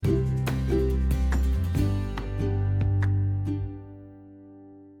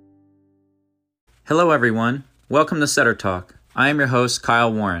Hello, everyone. Welcome to Setter Talk. I am your host,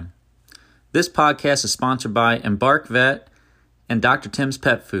 Kyle Warren. This podcast is sponsored by Embark Vet and Dr. Tim's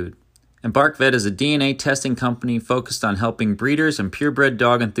Pet Food. Embark Vet is a DNA testing company focused on helping breeders and purebred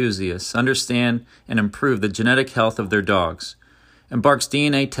dog enthusiasts understand and improve the genetic health of their dogs. Embark's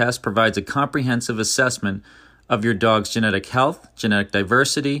DNA test provides a comprehensive assessment of your dog's genetic health, genetic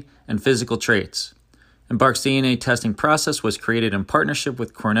diversity, and physical traits. Embark's DNA testing process was created in partnership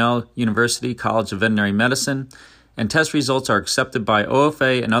with Cornell University College of Veterinary Medicine, and test results are accepted by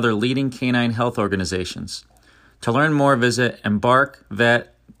OFA and other leading canine health organizations. To learn more, visit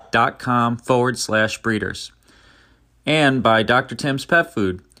embarkvet.com/breeders. And by Dr. Tim's Pet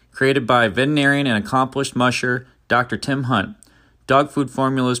Food, created by veterinarian and accomplished musher Dr. Tim Hunt. Dog food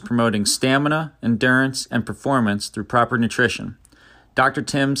formulas promoting stamina, endurance, and performance through proper nutrition. Dr.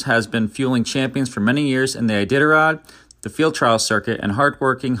 Tim's has been fueling champions for many years in the Iditarod, the field trial circuit, and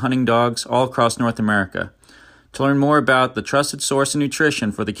hardworking hunting dogs all across North America. To learn more about the trusted source of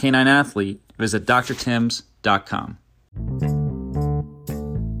nutrition for the canine athlete, visit drtims.com.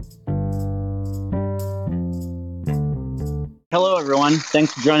 Hello, everyone.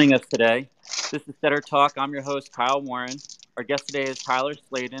 Thanks for joining us today. This is Setter Talk. I'm your host, Kyle Warren. Our guest today is Tyler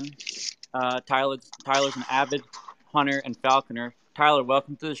Sladen. Tyler's an avid hunter and falconer. Tyler,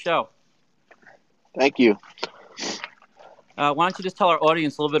 welcome to the show. Thank you. Why don't you just tell our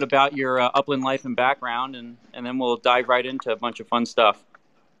audience a little bit about your upland life and background, and then we'll dive right into a bunch of fun stuff.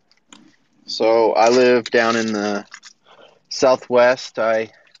 So I live down in the Southwest.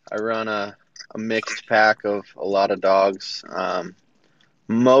 I run a mixed pack of a lot of dogs.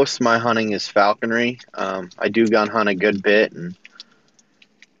 Most of my hunting is falconry. I do gun hunt a good bit,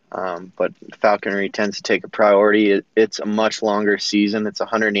 but falconry tends to take a priority. It's a much longer season. It's a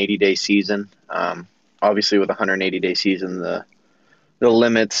 180-day season. Obviously, with a 180-day season, the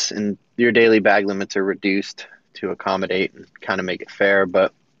limits and your daily bag limits are reduced to accommodate and kind of make it fair.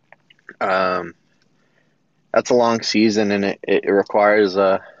 But that's a long season, and it requires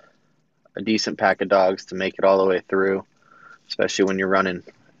a decent pack of dogs to make it all the way through, especially when you're running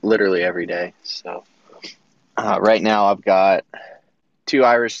literally every day. So right now I've got 2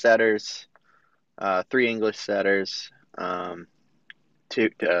 Irish setters, 3 English setters, 3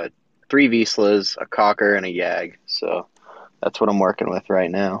 Vizslas, a cocker, and a yag. So that's what I'm working with right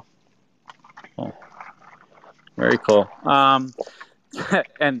now. Very cool. And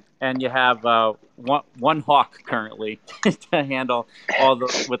you have one hawk currently to handle all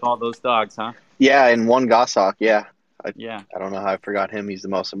those dogs, huh? Yeah, and 1 goshawk. Yeah. I don't know how I forgot him. He's the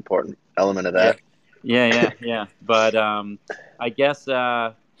most important element of that. Yeah. But I guess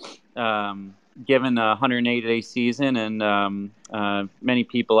given a 180-day season, and many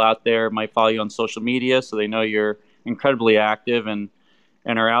people out there might follow you on social media, so they know you're incredibly active and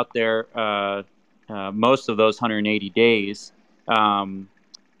are out there most of those 180 days. I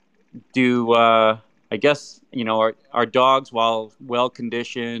guess, our dogs, while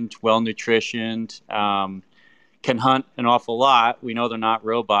well-conditioned, well-nutritioned, can hunt an awful lot. We know they're not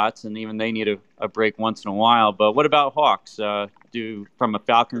robots, and even they need a break once in a while. But what about hawks? From a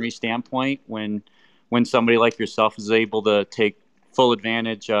falconry standpoint, when somebody like yourself is able to take full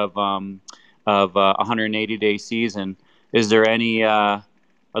advantage of a 180-day season, are there any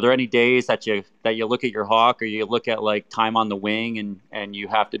days that you look at your hawk, or you look at like time on the wing, and you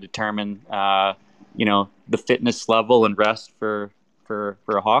have to determine the fitness level and rest for a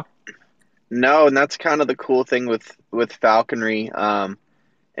hawk? No, and that's kind of the cool thing with falconry, and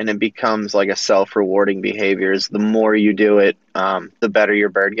it becomes like a self-rewarding behavior. Is the more you do it, the better your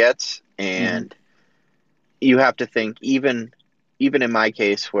bird gets, and you have to think. Even in my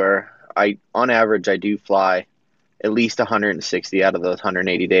case, where on average I do fly at least 160 out of those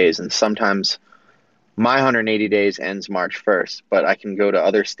 180 days, and sometimes my 180 days ends March 1st, but I can go to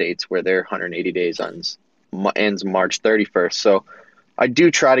other states where their 180 days ends March 31st. So I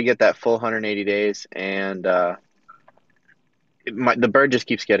do try to get that full 180 days, and the bird just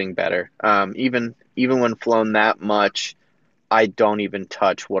keeps getting better. Even when flown that much, I don't even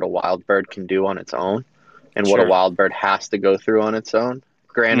touch what a wild bird can do on its own, and what a wild bird has to go through on its own.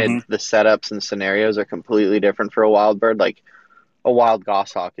 Granted, the setups and scenarios are completely different for a wild bird. Like a wild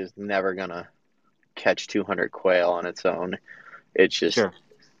goshawk is never gonna catch 200 quail on its own. It's just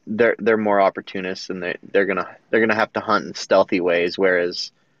they're more opportunists, and they're gonna have to hunt in stealthy ways.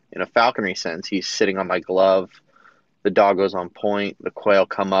 Whereas in a falconry sense, he's sitting on my glove, the dog goes on point, the quail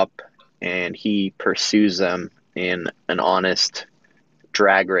come up, and he pursues them in an honest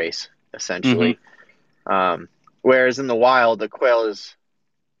drag race, essentially. Whereas in the wild, the quail is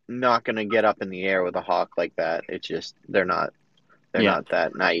not going to get up in the air with a hawk like that. It's just they're not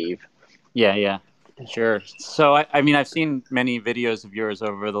that naive. Yeah. Sure. So, I mean, I've seen many videos of yours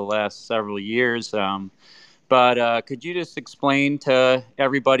over the last several years, but could you just explain to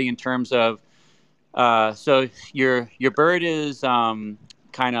everybody in terms of so your bird is kind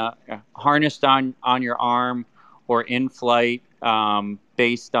of harnessed on your arm or in flight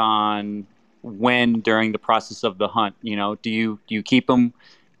based on when during the process of the hunt. Do you keep them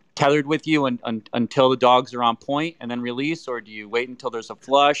tethered with you until the dogs are on point and then release, or do you wait until there's a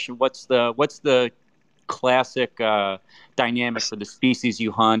flush? What's the classic dynamic for the species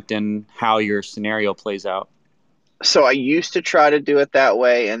you hunt and how your scenario plays out? So I used to try to do it that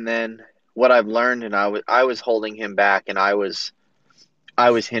way, and then what I've learned, and I was holding him back, and I was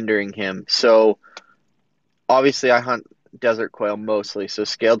hindering him. So obviously, I hunt desert quail mostly. So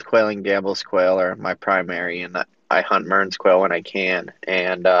scaled quail and Gambel's quail are my primary, and I hunt Mearns quail when I can,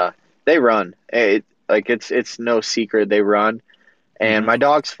 and they run. It's no secret they run, and Hmm. my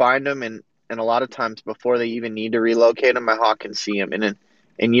dogs find them, and a lot of times before they even need to relocate them, my hawk can see them. And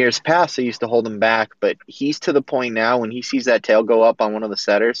in years past, I used to hold him back, but he's to the point now when he sees that tail go up on one of the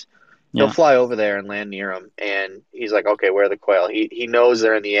setters, he'll Yeah. fly over there and land near him, and he's like, okay, where are the quail? He knows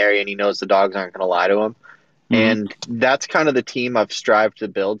they're in the area, and he knows the dogs aren't going to lie to him. Hmm. And that's kind of the team I've strived to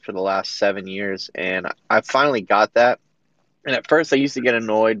build for the last 7 years, and I finally got that. And at first, I used to get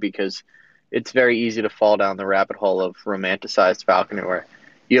annoyed because it's very easy to fall down the rabbit hole of romanticized falconry, where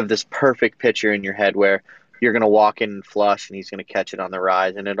you have this perfect picture in your head where you're going to walk in and flush, and he's going to catch it on the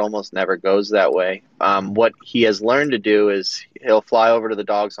rise, and it almost never goes that way. What he has learned to do is he'll fly over to the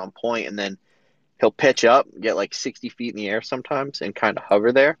dogs on point, and then he'll pitch up, get like 60 feet in the air sometimes, and kind of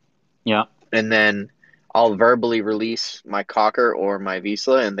hover there, Yeah. and then I'll verbally release my cocker or my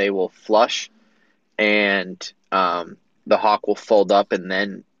Vizsla, and they will flush, and the hawk will fold up and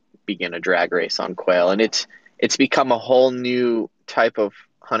then begin a drag race on quail. And it's become a whole new type of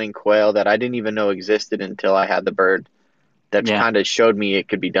hunting quail that I didn't even know existed until I had the bird that Yeah. kind of showed me it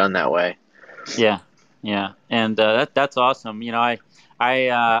could be done that way. Yeah, yeah, and that's awesome.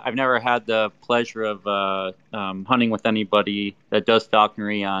 I've never had the pleasure of hunting with anybody that does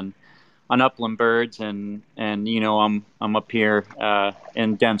falconry on upland birds, and I'm up here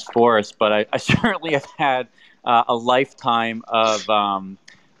in dense forest, but I certainly have had a lifetime of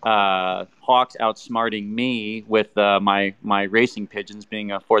hawks outsmarting me with my racing pigeons,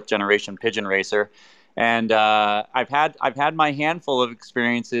 being a fourth generation pigeon racer. And I've had my handful of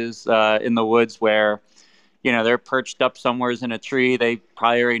experiences in the woods where they're perched up somewheres in a tree. They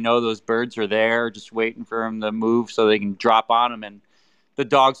probably already know those birds are there, just waiting for them to move so they can drop on them. And the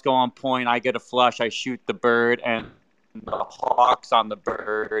dogs go on point. I get a flush. I shoot the bird, and the hawk's on the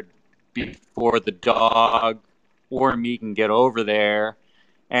bird before the dog or me can get over there.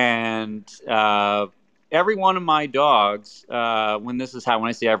 And every one of my dogs, when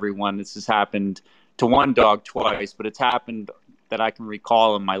I say everyone, this has happened to one dog twice, but it's happened that I can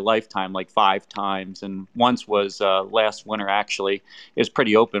recall in my lifetime like 5 times. And once was last winter, actually. It was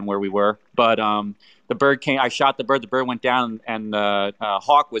pretty open where we were. But the bird came, I shot the bird went down, and the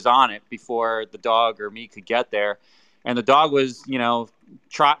hawk was on it before the dog or me could get there. And the dog was,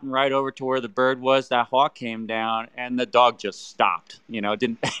 trotting right over to where the bird was. That hawk came down, and the dog just stopped.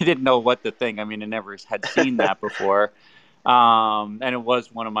 Didn't didn't know what to think. I mean, it never had seen that before, and it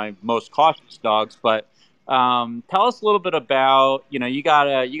was one of my most cautious dogs. But tell us a little bit about, you got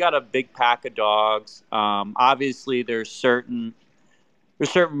a big pack of dogs. Obviously, there's certain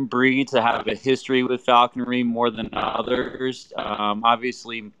breeds that have a history with falconry more than others.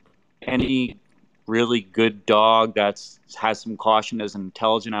 Obviously, any really good dog that's has some caution, is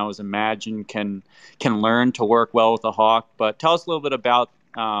intelligent, I always imagine, can learn to work well with a hawk. But tell us a little bit about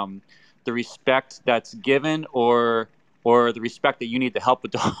the respect that's given, or the respect that you need to help a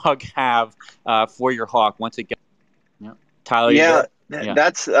dog have for your hawk once it gets. Yeah. Tyler, you Yeah, there? Yeah.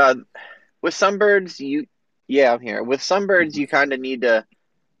 that's with some birds you yeah, I'm here. With some birds Mhm. you kind of need to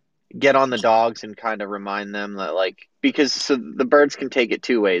get on the dogs and kind of remind them that, like, because so the birds can take it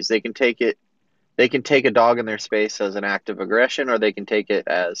two ways. They can take a dog in their space as an act of aggression, or they can take it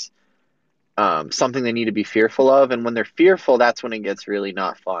as something they need to be fearful of. And when they're fearful, that's when it gets really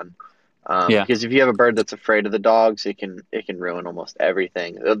not fun. Yeah. Because if you have a bird that's afraid of the dogs, it can ruin almost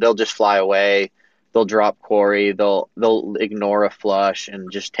everything. They'll just fly away. They'll drop quarry. They'll ignore a flush and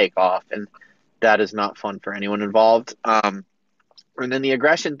just take off, and that is not fun for anyone involved. And then the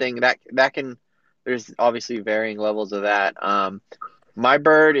aggression thing, that can, there's obviously varying levels of that. My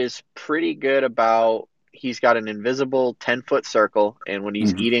bird is pretty good about, he's got an invisible 10-foot circle, and when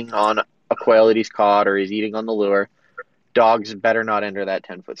he's Mhm. eating on a quail that he's caught or he's eating on the lure, dogs better not enter that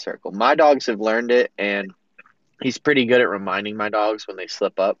 10-foot circle. My dogs have learned it, and he's pretty good at reminding my dogs when they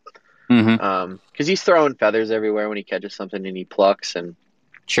slip up. Mm-hmm. Because he's throwing feathers everywhere when he catches something and he plucks, and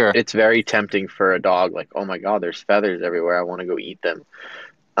Sure. it's very tempting for a dog. Like, oh my God, there's feathers everywhere. I want to go eat them.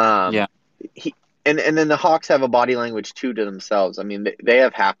 Um, Yeah. he and then the hawks have a body language too to themselves. I mean, they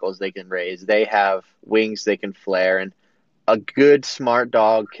have hackles they can raise. They have wings they can flare, and a good smart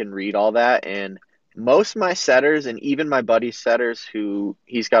dog can read all that. And most of my setters, and even my buddy's setters, who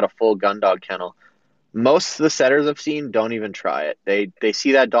he's got a full gun dog kennel. Most of the setters I've seen don't even try it. They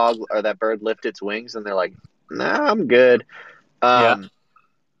see that dog or that bird lift its wings, and they're like, "Nah, I'm good." Yeah. Um,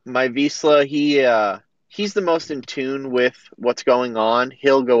 my Vizsla, he's the most in tune with what's going on.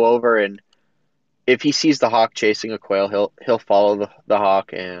 He'll go over, and if he sees the hawk chasing a quail, he'll follow the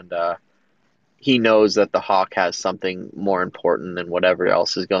hawk, and he knows that the hawk has something more important than whatever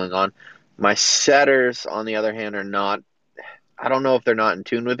else is going on. My setters, on the other hand, are not. I don't know if they're not in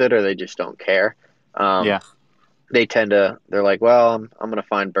tune with it or they just don't care. Um, Yeah. they tend to. They're like, well, I'm gonna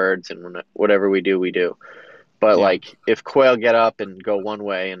find birds, and whatever we do, we do. But Yeah. like if quail get up and go one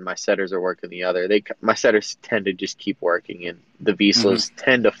way and my setters are working the other, my setters tend to just keep working, and the Mm-hmm. Vizslas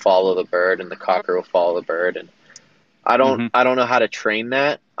tend to follow the bird, and the cocker will follow the bird. And Mm-hmm. I don't know how to train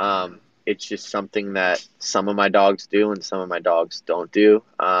that. It's just something that some of my dogs do and some of my dogs don't do.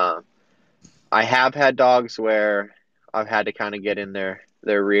 I have had dogs where I've had to kind of get in their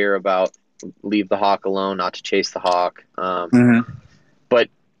rear about leave the hawk alone, not to chase the hawk. Mm-hmm. But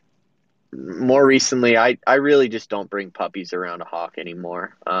more recently, I really just don't bring puppies around a hawk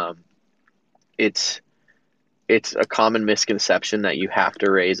anymore. It's it's a common misconception that you have to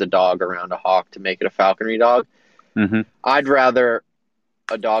raise a dog around a hawk to make it a falconry dog. Mm-hmm. I'd rather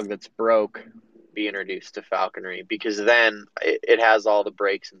a dog that's broke be introduced to falconry, because then it has all the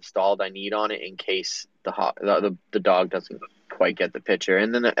brakes installed I need on it in case the dog doesn't quite get the picture.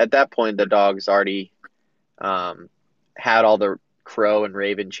 And then at that point, the dog's already had all the crow and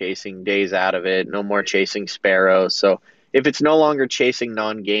raven chasing days out of it. No more chasing sparrows. So if it's no longer chasing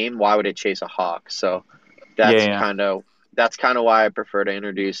non-game, why would it chase a hawk? So Yeah. that's Yeah. kind of that's kind of why I prefer to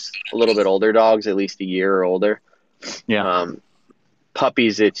introduce a little bit older dogs, at least a year or older. Yeah. Um,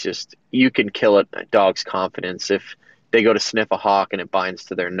 Puppies, it's just you can kill a dog's confidence if they go to sniff a hawk and it binds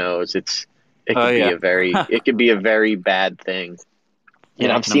to their nose. Oh yeah. It could be a very bad thing, and Yeah,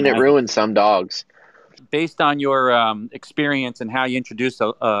 I I've can seen it imagine. ruin some dogs. Based on your experience and how you introduce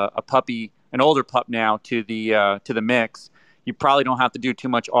a puppy, an older pup now to the mix, you probably don't have to do too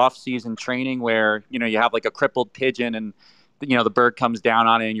much off-season training where you have like a crippled pigeon and the bird comes down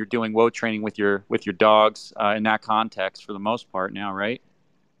on it and you're doing woe training with your dogs in that context for the most part now, right?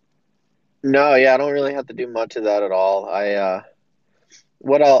 No, yeah, I don't really have to do much of that at all.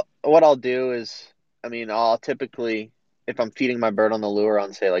 What I'll do is, I mean, I'll typically, if I'm feeding my bird on the lure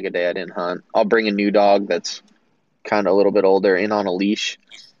on, say, like a day I didn't hunt, I'll bring a new dog that's kind of a little bit older in on a leash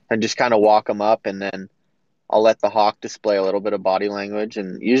and just kind of walk them up, and then I'll let the hawk display a little bit of body language.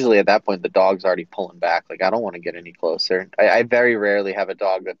 And usually at that point, the dog's already pulling back. Like, I don't want to get any closer. I very rarely have a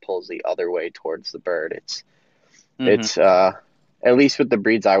dog that pulls the other way towards the bird. Mm-hmm. It's at least with the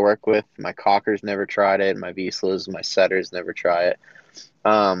breeds I work with, my cockers never tried it. My Vizslas, my setters never try it.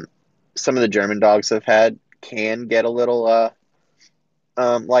 Um, some of the German dogs I've had can get a little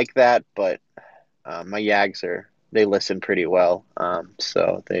like that, but my Yags they listen pretty well,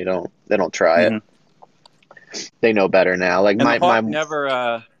 so they don't try it. Mm-hmm. They know better now. Like And the my hawk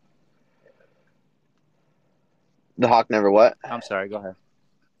never. the hawk never what? I'm sorry. Go ahead.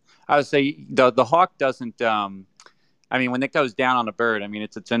 I would say the hawk doesn't. I mean, when it goes down on a bird, I mean,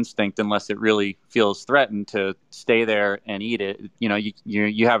 it's its instinct unless it really feels threatened to stay there and eat it.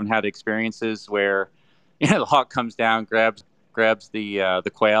 You haven't had experiences where the hawk comes down, grabs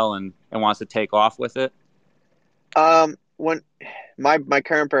the quail and wants to take off with it. When my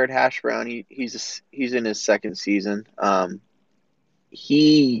current bird Hash Brown, he's in his second season.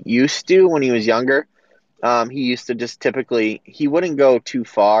 He used to, when he was younger. He used to just typically, he wouldn't go too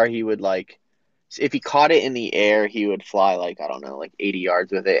far. He would like, if he caught it in the air, he would fly like, I don't know, like 80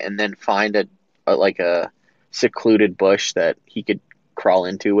 yards with it, and then find like a secluded bush that he could crawl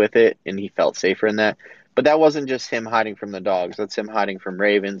into with it, and he felt safer in that. But that wasn't just him hiding from the dogs. That's him hiding from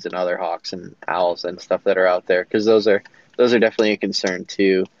ravens and other hawks and owls and stuff that are out there, because those are definitely a concern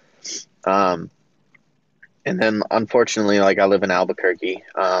too. Um, and then unfortunately, like I live in Albuquerque,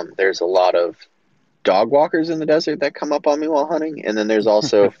 there's a lot of dog walkers in the desert that come up on me while hunting, and then there's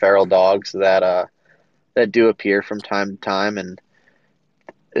also feral dogs that do appear from time to time, and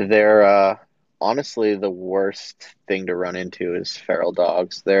they're honestly the worst thing to run into is feral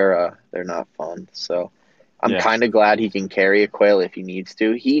dogs. They're not fun. So I'm Yeah. kind of glad he can carry a quail if he needs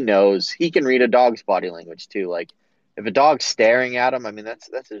to. He knows he can read a dog's body language too. Like if a dog's staring at them, I mean that's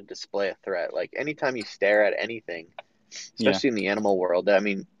a display of threat. Like anytime you stare at anything, Yeah. especially in the animal world, I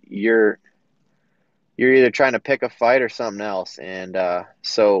mean you're either trying to pick a fight or something else. And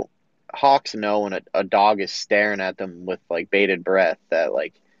so hawks know when a dog is staring at them with like bated breath that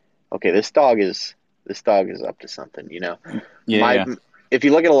like, okay, this dog is up to something, you know. Yeah. My Yeah. if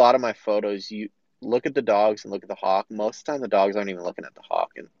you look at a lot of my photos, you look at the dogs and look at the hawk. Most of the time, the dogs aren't even looking at the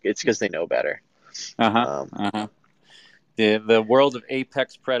hawk, and it's because they know better. Uh-huh. Um, Uh-huh. The world of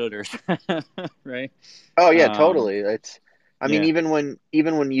apex predators, right? oh yeah, Um, totally. It's, I mean, yeah. even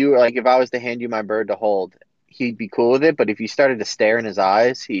when you like, if I was to hand you my bird to hold, he'd be cool with it. But if you started to stare in his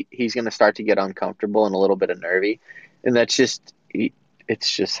eyes, he's gonna start to get uncomfortable and a little bit of nervy, and it's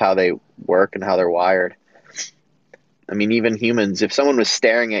just how they work and how they're wired. I mean, even humans, if someone was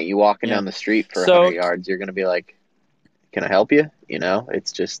staring at you walking Yeah. down the street for 100 So, yards, you're gonna be like, "Can I help you?" You know,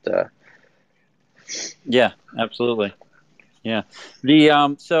 it's just yeah, absolutely. Yeah. The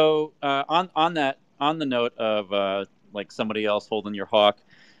on that on the note of like somebody else holding your hawk,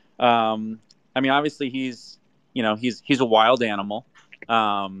 um, I mean, obviously he's a wild animal,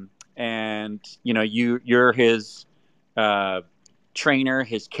 and you're his uh, trainer,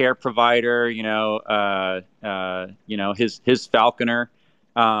 his care provider, his falconer.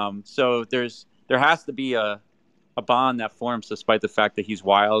 So there has to be a bond that forms despite the fact that he's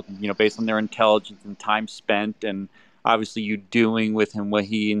wild, based on their intelligence and time spent, and obviously you doing with him what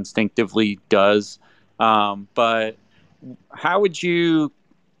he instinctively does. But how would you,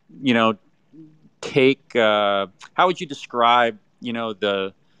 you know, how would you describe,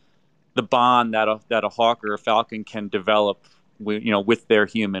 the bond that a hawk or a falcon can develop with their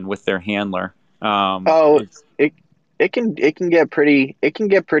human, with their handler? oh, It's it it can get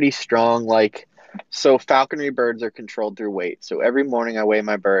pretty strong. Like, so falconry birds are controlled through weight. So every morning I weigh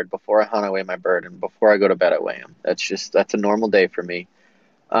my bird. Before I hunt, I weigh my bird, and before I go to bed, I weigh him. That's a normal day for me.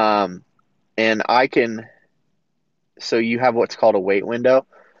 Um, and I can. So you have what's called a weight window.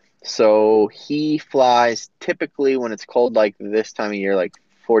 So he flies typically when it's cold, like this time of year, like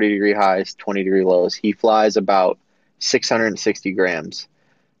 40-degree highs, 20-degree lows. He flies about 660 grams.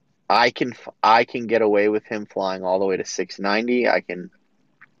 I can get away with him flying all the way to 690. I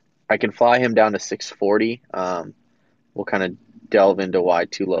can fly him down to 640. We'll kind of delve into why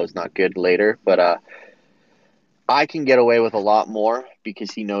too low is not good later, but I can get away with a lot more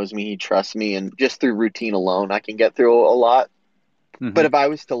because he knows me, he trusts me, and just through routine alone, I can get through a lot. But Mhm. if I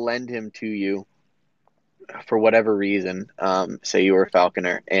was to lend him to you for whatever reason, say you were a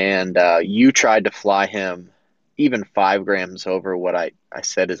falconer and you tried to fly him even 5 grams over what I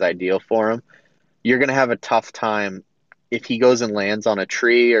said is ideal for him, you're going to have a tough time if he goes and lands on a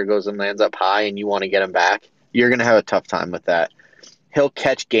tree or goes and lands up high and you want to get him back. You're going to have a tough time with that. He'll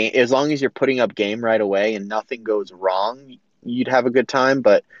catch game as long as you're putting up game right away and nothing goes wrong. You'd have a good time,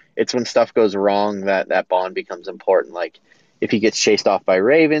 but it's when stuff goes wrong that that bond becomes important. Like if he gets chased off by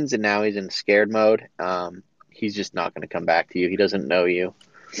ravens and now he's in scared mode, he's just not going to come back to you. He doesn't know you.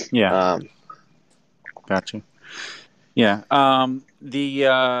 Yeah, Um, gotcha. Yeah. I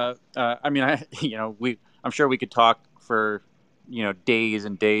mean, I'm sure we could talk for, days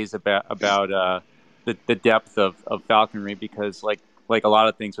and days about the depth of falconry, because like a lot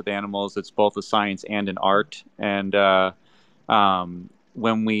of things with animals, it's both a science and an art. And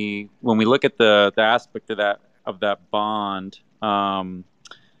when we look at the aspect of that bond,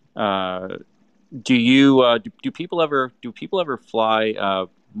 uh, do people ever fly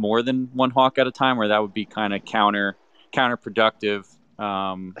more than one hawk at a time, or that would be kind of counterproductive?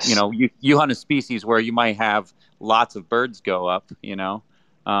 You hunt a species where you might have lots of birds go up,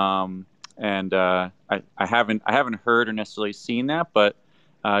 um, and I haven't heard or necessarily seen that, but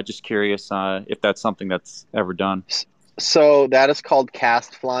just curious if that's something that's ever done. so that is called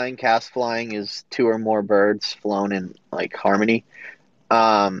cast flying. Cast flying is two or more birds flown in like harmony.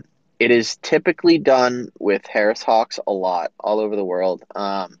 Um, it is typically done with Harris hawks a lot all over the world,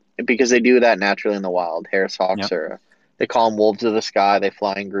 because they do that naturally in the wild. Harris hawks Yep. they call them wolves of the sky. They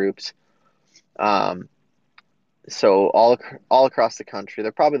fly in groups. Um, so all across the country,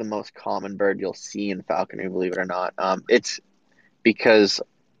 they're probably the most common bird you'll see in falconry, believe it or not. It's because,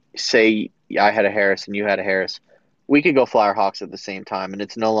 say I had a Harris and you had a Harris, we could go fly our hawks at the same time, and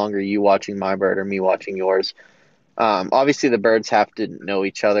it's no longer you watching my bird or me watching yours. Obviously, the birds have to know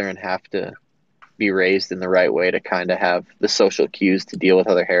each other and have to be raised in the right way to kind of have the social cues to deal with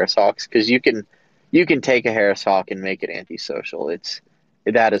other Harris hawks. Because you can take a Harris hawk and make it antisocial.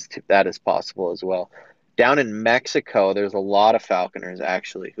 That is possible as well. Down in Mexico, there's a lot of falconers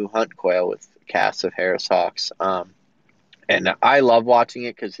actually who hunt quail with casts of Harris hawks, and I love watching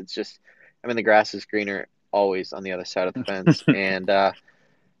it because it's just, I mean, the grass is greener always on the other side of the fence. And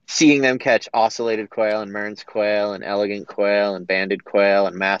seeing them catch ocellated quail and Mearns quail and elegant quail and banded quail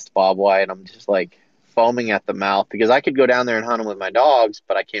and masked bobwhite, I'm just like foaming at the mouth because I could go down there and hunt them with my dogs,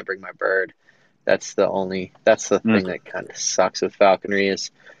 but I can't bring my bird. That's the thing that kind of sucks with falconry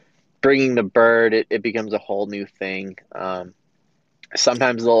is bringing the bird. It becomes a whole new thing.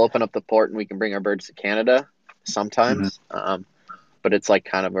 Sometimes they'll open up the port and we can bring our birds to Canada sometimes. But it's like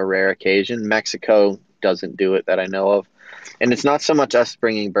kind of a rare occasion. Mexico doesn't do it that I know of. And it's not so much us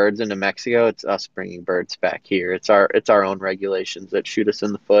bringing birds into Mexico, it's us bringing birds back here. It's our own regulations that shoot us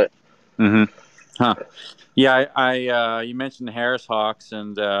in the foot. Huh. Yeah, I you mentioned Harris Hawks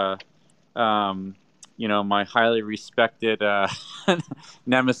and my highly respected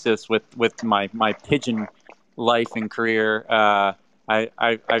nemesis with my pigeon life and career.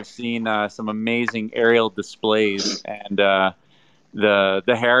 I've seen some amazing aerial displays, and the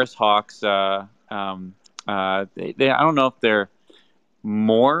Harris Hawks. I don't know if they're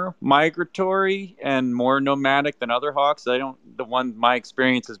more migratory and more nomadic than other hawks. My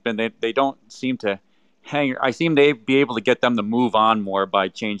experience has been they don't seem to hang. I seem to be able to get them to move on more by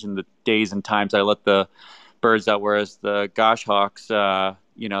changing the days and times I let the birds out. Whereas the goshawks, they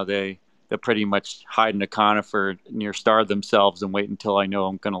pretty much hide in a conifer near starve themselves and wait until I know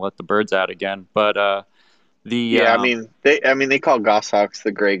I'm going to let the birds out again. But they call goshawks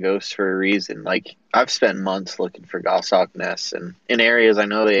the gray ghosts for a reason. Like I've spent months looking for goshawk nests and in areas I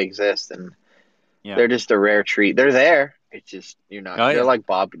know they exist, and they're just a rare treat. They're there. It's just you're not. They're like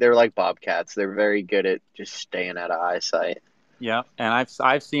bobcats. They're very good at just staying out of eyesight. Yeah, and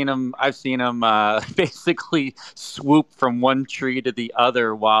I've seen them. Basically swoop from one tree to the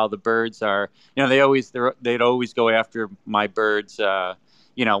other while the birds are. They'd always go after my birds.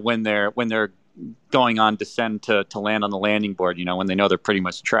 When they're going on descend to land on the landing board. When they know they're pretty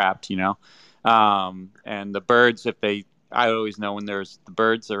much trapped. And the birds, I always know when there's the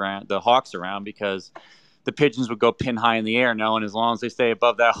birds around, the hawks around, because the pigeons would go pin high in the air, knowing as long as they stay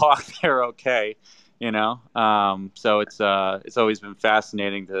above that hawk, they're okay. So it's always been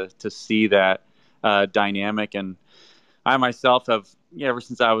fascinating to see that dynamic. And I myself have, ever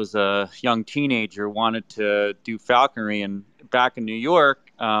since I was a young teenager, wanted to do falconry. And back in New York,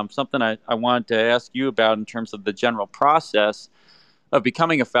 something I wanted to ask you about in terms of the general process of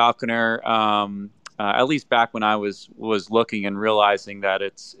becoming a falconer, at least back when I was looking and realizing that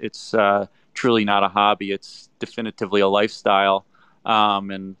it's truly not a hobby. It's definitively a lifestyle.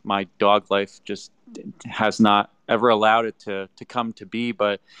 And my dog life just has not ever allowed it to come to be.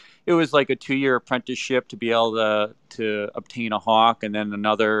 But it was like a 2-year apprenticeship to be able to obtain a hawk, and then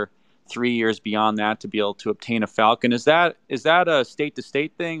another 3 years beyond that to be able to obtain a falcon. Is that a state to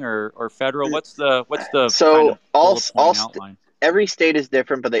state thing or federal? What's the so kind of bullet point outline? Every state is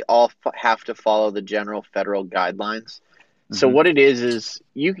different, but they all have to follow the general federal guidelines. So what it is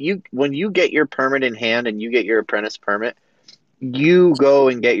you when you get your permit in hand and you get your apprentice permit, you go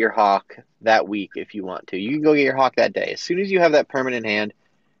and get your hawk that week if you want to. You can go get your hawk that day. As soon as you have that permit in hand,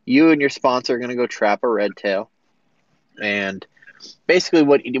 you and your sponsor are going to go trap a red tail. And basically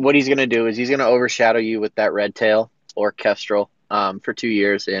what he's going to do is he's going to overshadow you with that red tail or kestrel for 2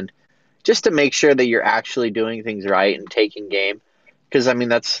 years, and just to make sure that you're actually doing things right and taking game. Because,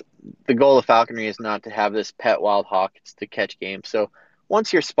 that's the goal of falconry, is not to have this pet wild hawk, it's to catch game. So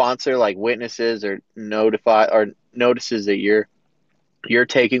once your sponsor witnesses or notices that you're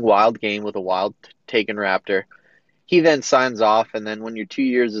taking wild game with a wild taken raptor, he then signs off. And then when your 2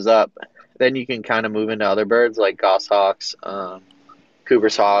 years is up, then you can kind of move into other birds like goshawks,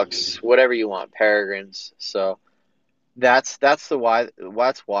 Cooper's hawks, whatever you want, peregrines. So that's why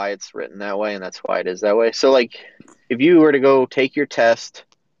it's written that way, and that's why it is that way. So if you were to go take your test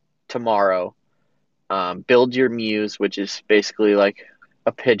tomorrow, build your muse, which is basically like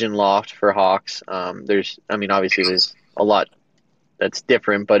a pigeon loft for hawks. Obviously there's a lot that's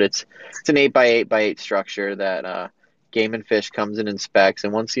different, but it's an 8x8x8 structure that Game and Fish comes and inspects,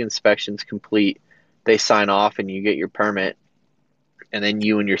 and once the inspection's complete, they sign off and you get your permit, and then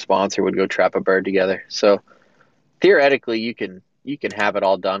you and your sponsor would go trap a bird together. So theoretically, you can have it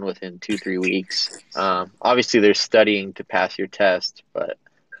all done within 2-3 weeks. Obviously, there's studying to pass your test, but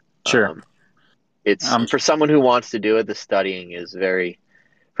sure, it's for someone who wants to do it. The studying is very.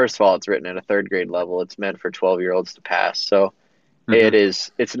 First of all, it's written at a 3rd grade level. It's meant for 12-year-olds to pass, so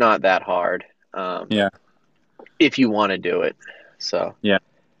it's not that hard. If you want to do it. So yeah,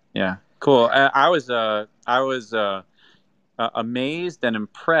 cool. I was amazed and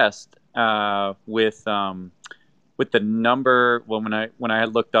impressed with the number when I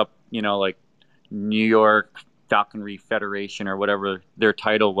had looked up, New York Falconry Federation or whatever their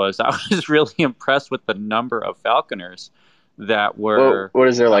title was. I was really impressed with the number of falconers that were What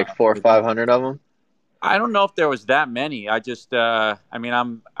is there, like four or five presented. hundred of them? I don't know if there was that many. I just, I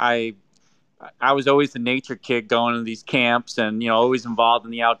mean, I was always the nature kid going to these camps and, always involved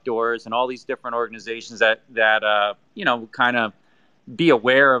in the outdoors and all these different organizations that kind of be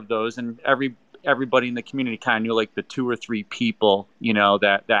aware of those. And everybody in the community kind of knew like the two or three people,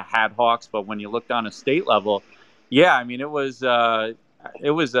 that had hawks. But when you looked on a state level, yeah, I mean, it was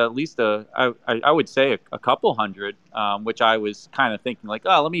at least I would say a couple hundred, which I was kind of thinking like,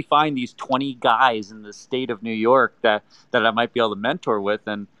 oh, let me find these 20 guys in the state of New York that I might be able to mentor with.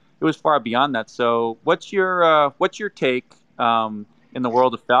 And it was far beyond that. So what's your take in the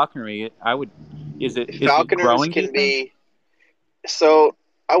world of falconry? Is it Falconers growing, do you can think? be, so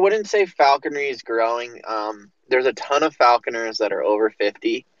I wouldn't say falconry is growing. There's a ton of falconers that are over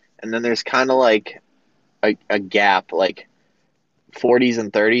 50, and then there's kind of like a gap, like 40s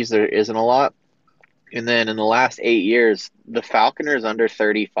and 30s, there isn't a lot. And then in the last 8 years, the falconers under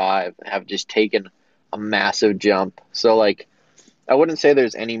 35 have just taken a massive jump. So, like, I wouldn't say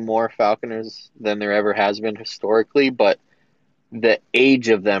there's any more falconers than there ever has been historically, but the age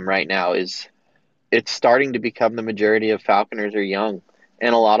of them right now it's starting to become the majority of falconers are young,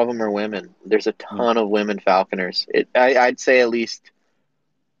 and a lot of them are women. There's a Yeah. ton of women falconers. I'd say at least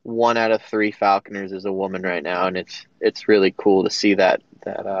 1 out of 3 falconers is a woman right now, and it's really cool to see that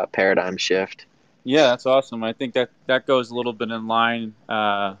paradigm shift. Yeah, that's awesome. I think that goes a little bit in line.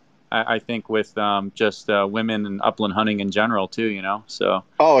 I think with just women and upland hunting in general too. So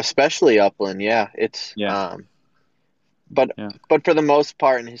Oh, especially upland, yeah. It's yeah, but yeah, but for the most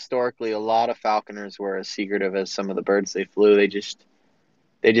part, and historically, a lot of falconers were as secretive as some of the birds they flew. They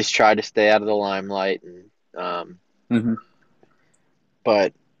just tried to stay out of the limelight, and hmm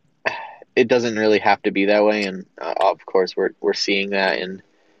but it doesn't really have to be that way. And of course, we're seeing that, and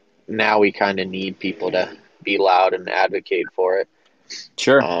now we kind of need people to be loud and advocate for it.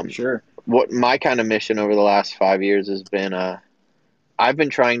 sure, Um, sure. what my kind of mission over the last 5 years has been, I've been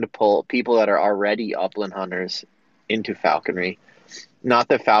trying to pull people that are already upland hunters into falconry. Not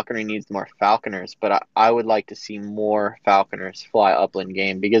that falconry needs more falconers, but I would like to see more falconers fly upland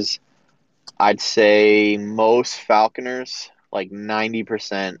game, because I'd say most falconers, like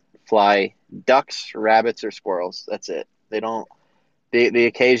 90%, fly ducks, rabbits, or squirrels. That's it. They don't. The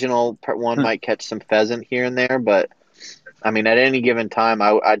occasional one might catch some pheasant here and there, but I mean, at any given time,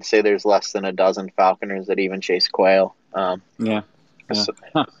 I'd say there's less than a dozen falconers that even chase quail. Yeah, yeah. So,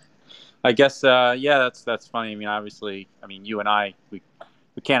 Huh. I guess yeah, that's funny. I mean, obviously, I mean, you and I we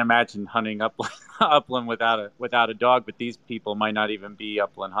can't imagine hunting upland upland without a dog, but these people might not even be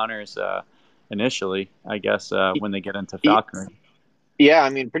upland hunters initially. I guess when they get into falconry. yeah, I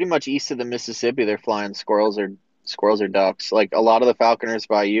mean, pretty much east of the Mississippi, they're flying squirrels or ducks. Like, a lot of the falconers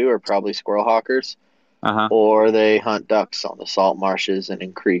by you are probably squirrel hawkers, Uh huh. or they hunt ducks on the salt marshes and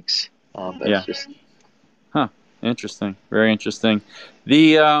in creeks. That's Yeah. just Huh. Interesting. Very interesting.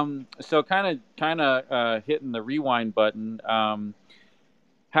 The so kind of hitting the rewind button.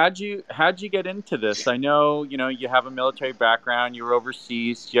 How'd you get into this? I know you have a military background. You were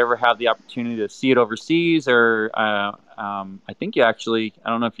overseas. Did you ever have the opportunity to see it overseas, or I think you actually. I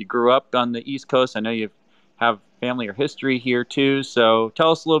don't know if you grew up on the East Coast. I know you have family or history here too. So tell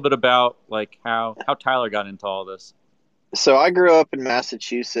us a little bit about like how Tyler got into all this. so. I grew up in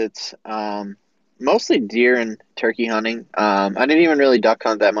Massachusetts, mostly deer and turkey hunting. I didn't even really duck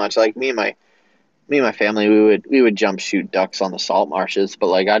hunt that much. Like, me and my family, we would jump shoot ducks on the salt marshes, but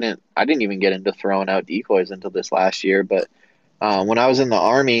like I didn't even get into throwing out decoys until this last year. But when I was in the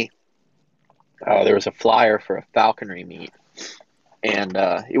army, there was a flyer for a falconry meet, and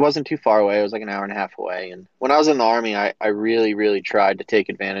it wasn't too far away. It was like an hour and a half away. And when I was in the army, I really really tried to take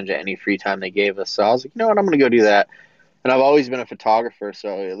advantage of any free time they gave us. So I was like, you know what, I'm gonna go do that. And I've always been a photographer,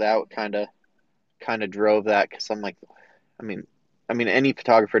 so that kind of drove that, because I'm like, I mean, any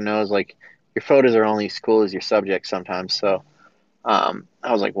photographer knows, like, your photos are only as cool as your subject sometimes. So I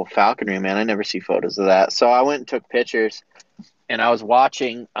was like, well, falconry, man, I never see photos of that. So I went and took pictures, and I was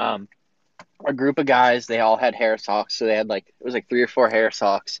watching a group of guys. They all had Harris Hawks, so they had, like, it was like 3 or 4 Harris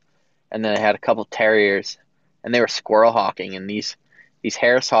Hawks, and then they had a couple terriers, and they were squirrel hawking. And these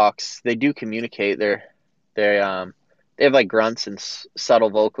Harris Hawks, they do communicate. They have like grunts and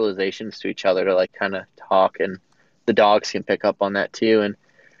subtle vocalizations to each other to like kind of talk, and the dogs can pick up on that too. And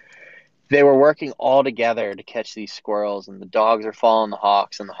they were working all together to catch these squirrels, and the dogs are following the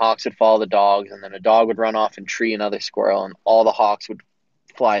hawks, and the hawks would follow the dogs, and then a dog would run off and tree another squirrel, and all the hawks would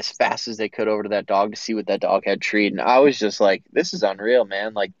fly as fast as they could over to that dog to see what that dog had treed. And I was just like, this is unreal,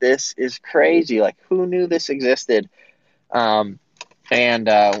 man. Like, this is crazy. Like, who knew this existed? Um, and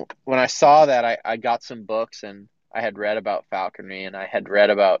when I saw that, I got some books, and I had read about falconry, and I had read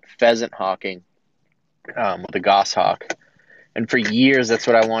about pheasant hawking with a goshawk. And for years, that's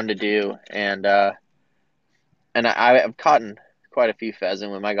what I wanted to do. And I've caught quite a few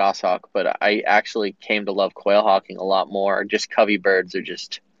pheasant with my goshawk, but I actually came to love quail hawking a lot more. Covey birds are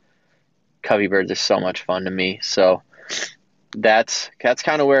so much fun to me. So that's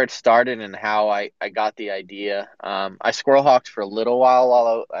kind of where it started and how I got the idea. I squirrel hawked for a little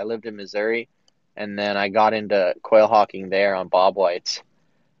while I lived in Missouri, and then I got into quail hawking there on bobwhites.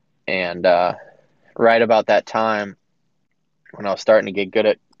 And right about that time, when I was starting to get good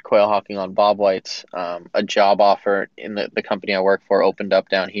at quail hawking on bobwhites, a job offer in the company I work for opened up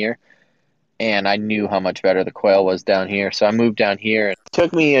down here, and I knew how much better the quail was down here. So I moved down here. It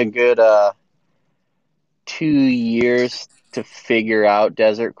took me a good 2 years to figure out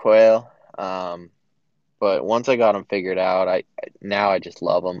desert quail. But once I got them figured out, now I just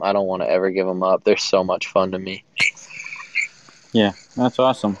love them. I don't want to ever give them up. They're so much fun to me. Yeah, that's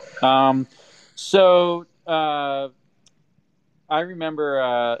awesome. So I remember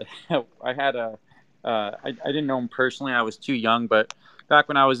I had I didn't know him personally. I was too young, but back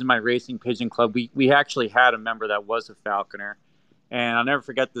when I was in my racing pigeon club, we actually had a member that was a falconer, and I'll never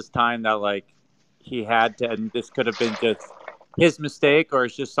forget this time that like he had to, and this could have been just his mistake or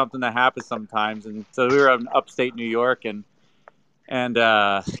it's just something that happens sometimes. And so we were in upstate New York, and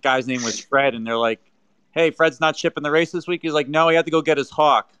the guy's name was Fred, and they're like, "Hey, Fred's not shipping the race this week." He's like, "No, he had to go get his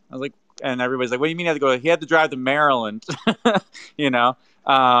hawk." I was like, and everybody's like, "What do you mean he had to go?" He had to drive to Maryland, you know.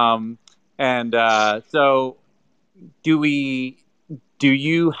 And so, do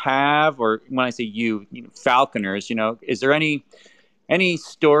you have, or when I say falconers, is there any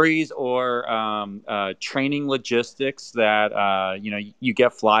stories or training logistics that you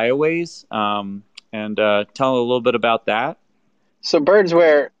get flyaways? And tell a little bit about that. So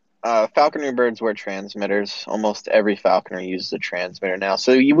falconry birds wear transmitters. Almost every falconer uses a transmitter now.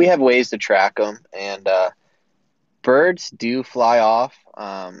 So we have ways to track them, and birds do fly off.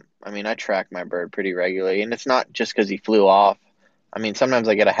 I mean, I track my bird pretty regularly, and it's not just because he flew off. I mean, sometimes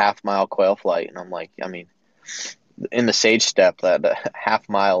I get a half-mile quail flight, and I'm like, I mean, in the sage steppe, that half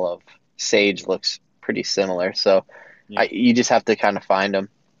mile of sage looks pretty similar. So Yeah. you just have to kind of find them.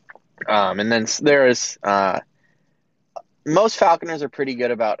 And then there is most falconers are pretty good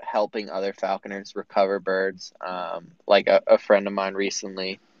about helping other falconers recover birds. Like a friend of mine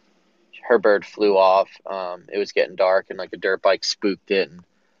recently, her bird flew off. It was getting dark, and like a dirt bike spooked it. And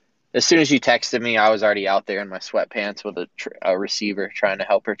as soon as she texted me, I was already out there in my sweatpants with a receiver trying to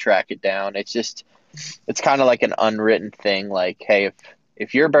help her track it down. It's kind of like an unwritten thing. Like, hey,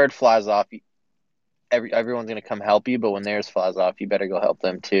 if your bird flies off, everyone's going to come help you. But when theirs flies off, you better go help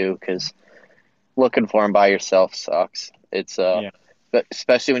them too, because looking for them by yourself sucks. It's but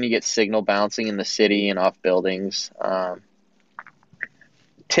especially when you get signal bouncing in the city and off buildings.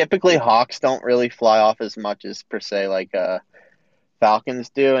 Typically, hawks don't really fly off as much as per se like falcons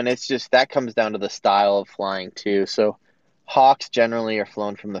do, and it's just that comes down to the style of flying too. So hawks generally are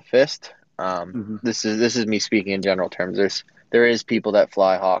flown from the fist. This is me speaking in general terms. There is people that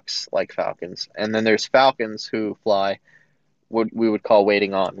fly hawks like falcons, and then there's falcons who fly what we would call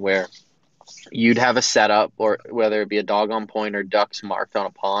waiting on, where you'd have a setup, or whether it be a dog on point or ducks marked on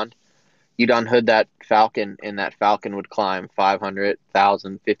a pond. You'd unhood that falcon, and that falcon would climb 500,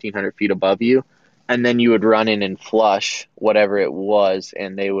 1,000, 1,500 feet above you, and then you would run in and flush whatever it was,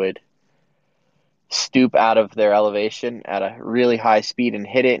 and they would stoop out of their elevation at a really high speed and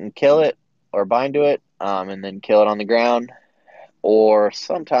hit it and kill it or bind to it, and then kill it on the ground. Or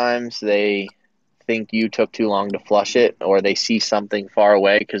sometimes they think you took too long to flush it, or they see something far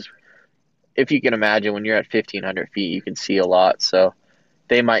away, because if you can imagine, when you're at 1,500 feet, you can see a lot. So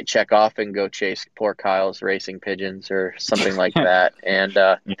they might check off and go chase poor Kyle's racing pigeons or something like that. And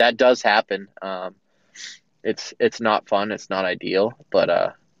that does happen. It's not fun. It's not ideal,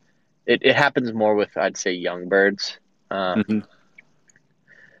 but it happens more with, I'd say, young birds. But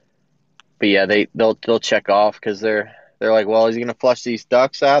yeah, they'll check off because they're like, well, is he gonna flush these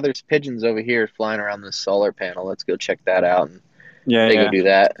ducks? There's pigeons over here flying around this solar panel. Let's go check that out. And they go do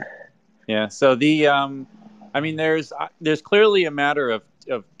that. Yeah. So I mean, there's clearly a matter of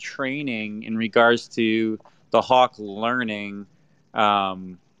training in regards to the hawk learning,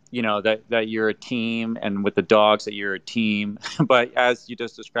 that you're a team, and with the dogs that you're a team. But as you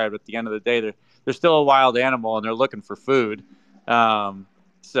just described, at the end of the day, they're still a wild animal, and they're looking for food.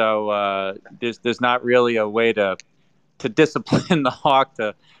 So there's not really a way to to discipline the hawk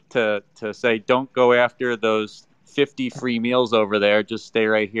to say, don't go after those 50 free meals over there. Just stay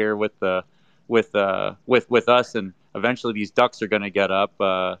right here with us, and eventually these ducks are going to get up.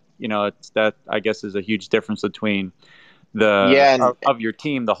 It's that, I guess, is a huge difference between the Yeah, of your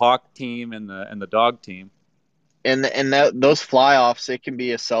team, the hawk team, and the dog team. those fly offs, it can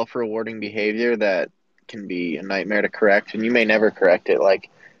be a self rewarding behavior that can be a nightmare to correct, and you may never correct it. Like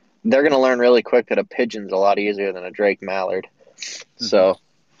they're going to learn really quick that a pigeon's a lot easier than a drake mallard. Mm-hmm. So,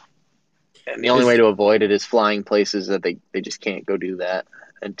 and the only way to avoid it is flying places that they just can't go do that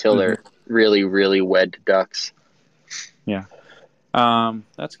until Mm-hmm. they're really, really wed to ducks. Yeah.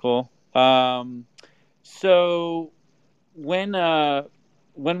 That's cool. So when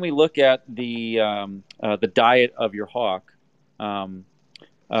we look at the diet of your hawk, um,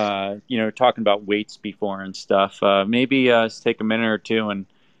 talking about weights before and stuff, maybe take a minute or two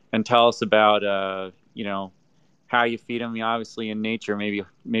and tell us about how you feed them. Obviously, in nature,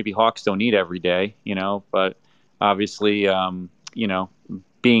 maybe hawks don't eat every day, but obviously,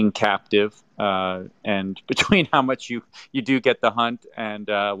 being captive, and between how much you do get the hunt and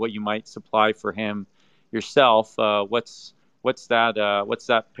what you might supply for him yourself, what's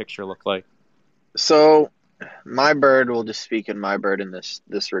that picture look like? So, my bird, will just speak in my bird in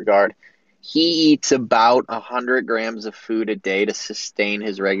this regard. He eats about 100 grams of food a day to sustain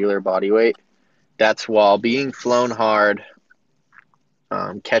his regular body weight. That's while being flown hard,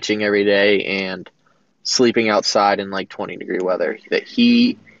 catching every day, and sleeping outside in like 20-degree weather. That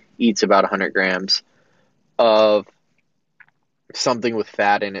he eats about 100 grams of something with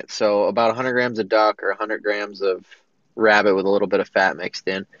fat in it. So about 100 grams of duck or 100 grams of rabbit with a little bit of fat mixed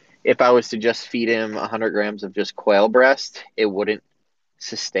in. If I was to just feed him 100 grams of just quail breast, it wouldn't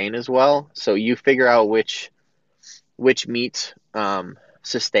sustain as well. So you figure out which meats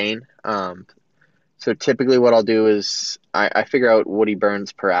sustain. So typically what I'll do is I figure out what he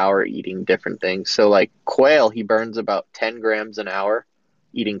burns per hour eating different things. So like quail, he burns about 10 grams an hour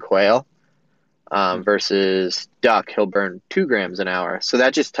eating quail. Versus duck, he'll burn 2 grams an hour. So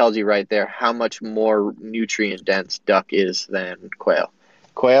that just tells you right there how much more nutrient dense duck is than quail.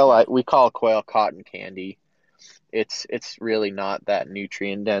 Quail, we call quail cotton candy. It's really not that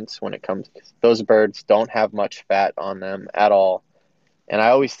nutrient dense when it comes. Those birds don't have much fat on them at all, and I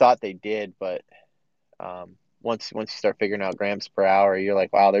always thought they did, but once you start figuring out grams per hour, you're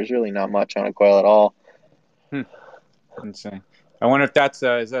like, wow, there's really not much on a quail at all. Insane. I wonder if that's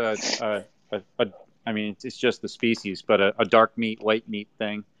is that a I mean, it's just the species, but a dark meat, white meat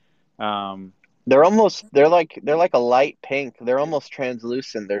thing. They're like a light pink. They're almost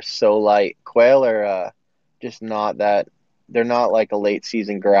translucent. They're so light. Quail are just not that. They're not like a late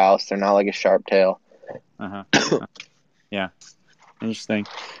season grouse. They're not like a sharp tail. Uh-huh. Yeah, interesting.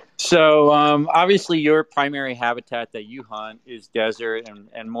 So obviously, your primary habitat that you hunt is desert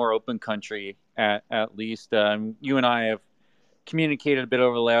and more open country at least. You and I have communicated a bit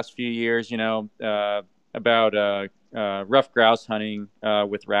over the last few years, about rough grouse hunting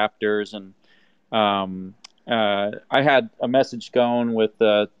with raptors, and I had a message going with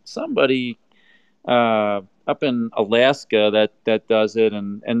somebody up in Alaska that does it,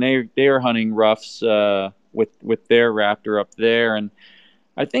 and they are hunting roughs with their raptor up there, and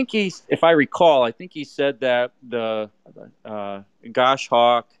I think if I recall, I think he said that the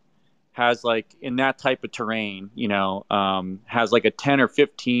goshawk has, like, in that type of terrain, has like a 10 or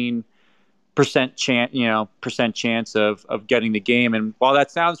 15% chance of getting the game. And while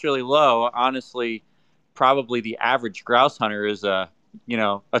that sounds really low, honestly, probably the average grouse hunter is a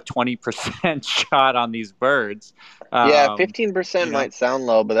 20% shot on these birds. Yeah, 15% You know, might sound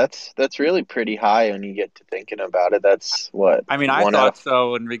low, but that's really pretty high when you get to thinking about it. That's what, I mean, I one out thought of.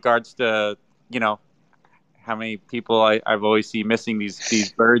 so in regards to, how many people I've always seen missing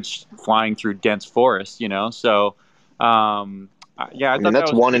these birds flying through dense forests. So, yeah, I I mean, thought that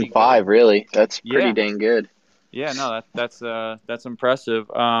that's was one in pretty good. five, really. That's pretty Yeah, dang good. yeah, no, that's impressive.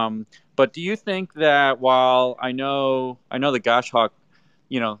 But do you think that, while I know the goshawk,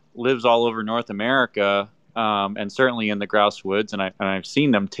 lives all over North America, and certainly in the grouse woods, and I've seen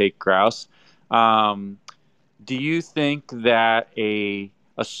them take grouse. Um, do you think that a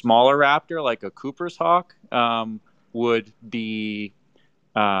smaller raptor like a Cooper's hawk would be,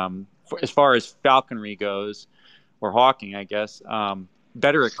 as far as falconry goes, or hawking, I guess,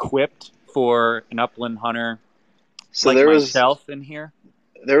 better equipped for an upland hunter So like there was myself in here?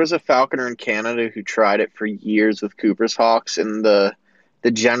 there was a falconer in Canada who tried it for years with Cooper's hawks, and the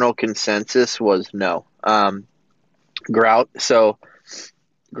general consensus was no. So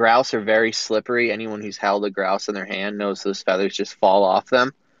grouse are very slippery. Anyone who's held a grouse in their hand knows those feathers just fall off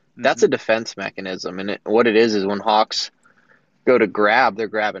them That's a defense mechanism. And what it is when hawks go to grab, they're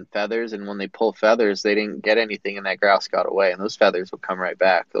grabbing feathers. And when they pull feathers, they didn't get anything and that grouse got away. And those feathers will come right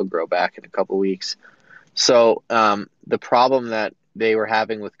back. They'll grow back in a couple weeks. So the problem that they were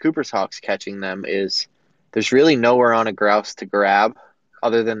having with Cooper's hawks catching them is there's really nowhere on a grouse to grab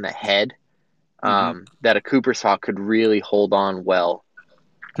other than the head that a Cooper's hawk could really hold on well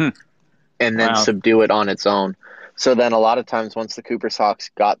and then subdue it on its own. So then a lot of times once the Cooper's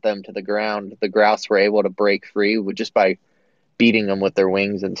hawks got them to the ground, the grouse were able to break free just by beating them with their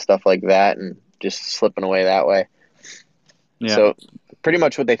wings and stuff like that and just slipping away that way. Yeah. So pretty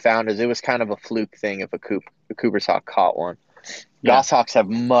much what they found is it was kind of a fluke thing if a Cooper's hawk caught one. Yeah. Goshawks have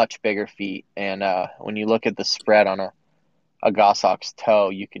much bigger feet, and when you look at the spread on a goshawk's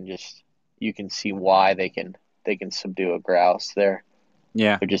toe, you can see why they can subdue a grouse. They're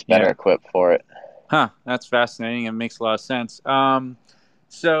just better equipped for it. Huh, that's fascinating. It makes a lot of sense.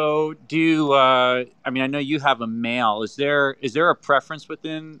 So do you, I know you have a male. Is there a preference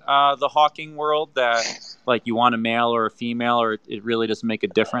within the hawking world that like you want a male or a female, or it really doesn't make a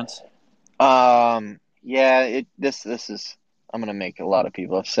difference? This is, I'm going to make a lot of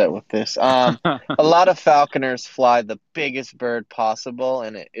people upset with this. A lot of falconers fly the biggest bird possible,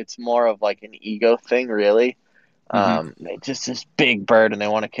 and it's more of like an ego thing, really. They just this big bird, and they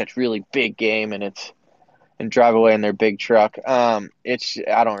want to catch really big game, and drive away in their big truck. I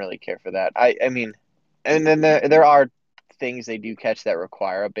don't really care for that. I mean, and then there are things they do catch that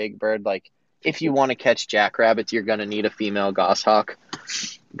require a big bird. Like if you want to catch jackrabbits, you're going to need a female goshawk.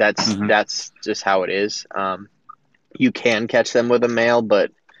 That's just how it is. You can catch them with a male,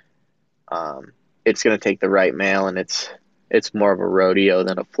 but it's going to take the right male, and it's more of a rodeo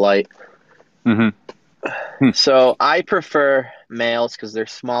than a flight. So I prefer males because they're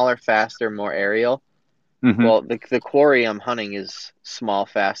smaller, faster, more aerial. Well, the quarry I'm hunting is small,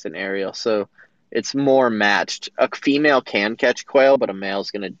 fast, and aerial, so it's more matched. A female can catch quail, but a male's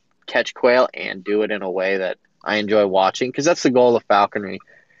going to catch quail and do it in a way that I enjoy watching, because that's the goal of falconry.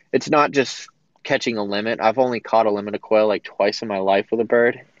 It's not just catching a limit. I've only caught a limit of quail like twice in my life with a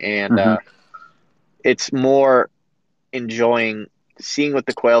bird, and it's more enjoying seeing what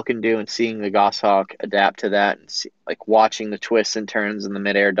the quail can do and seeing the goshawk adapt to that, and like watching the twists and turns in the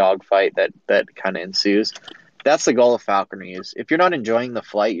midair dogfight that kind of ensues. That's the goal of falconry. Is if you're not enjoying the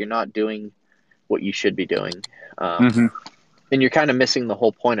flight, you're not doing what you should be doing, and you're kind of missing the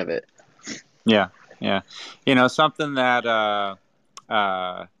whole point of it. Yeah. Something that up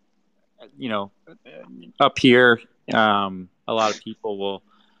here, a lot of people will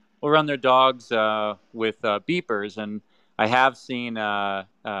run their dogs with beepers, and I have seen,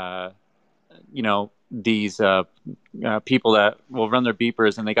 these people that will run their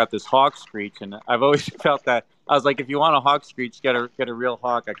beepers, and they got this hawk screech. And I've always felt that I was like, if you want a hawk screech, get a real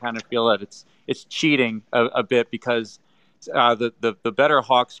hawk. I kind of feel that it's cheating a bit, because the better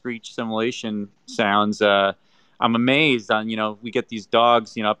hawk screech simulation sounds. I'm amazed on we get these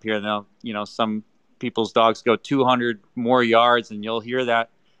dogs up here. And some people's dogs go 200 more yards, and you'll hear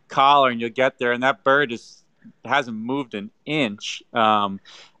that collar, and you'll get there, and that bird hasn't moved an inch. I'm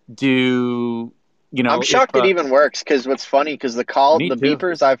shocked it even works, because what's funny, because the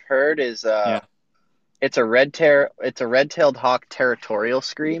beepers I've heard is it's a red-tailed hawk territorial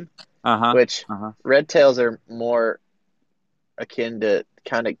scream, which red tails are more akin to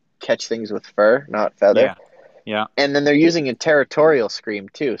kind of catch things with fur, not feather. Yeah. And then they're using a territorial scream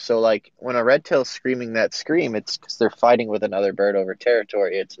too. So like when a red tail's screaming that scream, it's because they're fighting with another bird over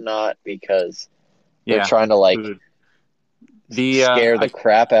territory. It's not because they're trying to scare the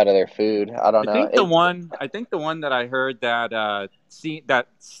crap out of their food. I don't know. I think the one that I heard that that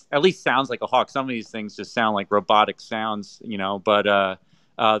at least sounds like a hawk. Some of these things just sound like robotic sounds, But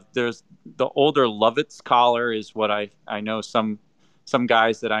there's the older Lovett's collar is what I know. Some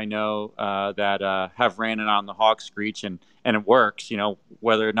guys that I know that have ran it on the hawk screech, and it works.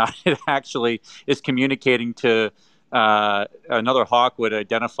 Whether or not it actually is communicating to another hawk would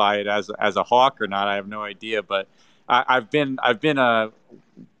identify it as a hawk or not, I have no idea. But I've been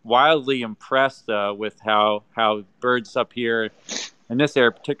wildly impressed with how birds up here in this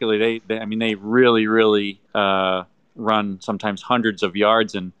area particularly, they really run sometimes hundreds of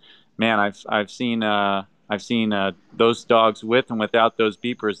yards, and man, I've seen those dogs with and without those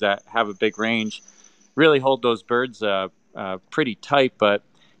beepers that have a big range really hold those birds pretty tight. But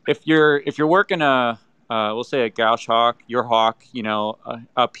if you're working we'll say a gauche hawk, your hawk,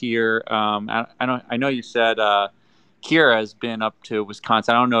 up here, I know you said Kira has been up to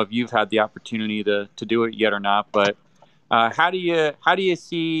Wisconsin. I don't know if you've had the opportunity to do it yet or not, but how do you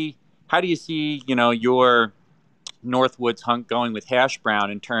see your Northwoods hunt going with hash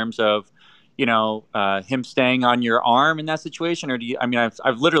brown in terms of, him staying on your arm in that situation? Or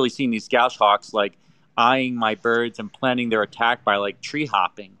I've literally seen these gouge hawks like eyeing my birds and planning their attack by like tree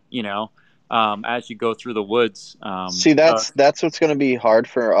hopping, as you go through the woods. See, that's what's going to be hard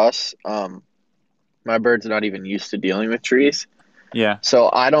for us. My bird's not even used to dealing with trees. Yeah. So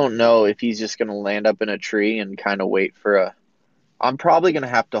I don't know if he's just going to land up in a tree and kind of wait for I'm probably going to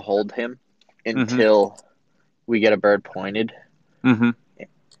have to hold him until we get a bird pointed. Mm-hmm.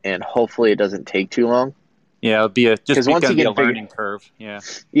 And hopefully it doesn't take too long. Yeah, it'll be a learning curve. Yeah.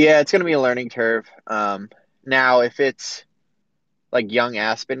 Yeah, it's going to be a learning curve. Now, if it's like young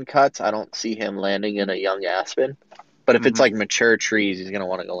aspen cuts, I don't see him landing in a young aspen. But if it's like mature trees, he's going to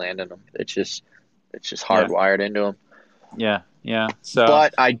want to go land in them. It's just hardwired into him. Yeah.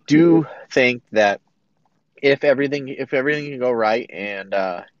 But I do think that if everything can go right and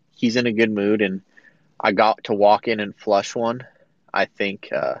he's in a good mood and I got to walk in and flush one, I think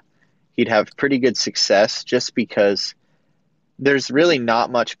he'd have pretty good success just because there's really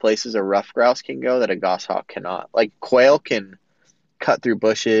not much places a ruffed grouse can go that a goshawk cannot. Like quail can cut through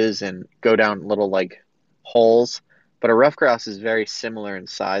bushes and go down little like holes, but a ruffed grouse is very similar in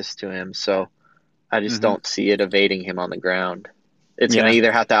size to him, so I just don't see it evading him on the ground. It's going to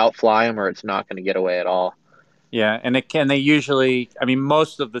either have to outfly him or it's not going to get away at all. Yeah, and they usually,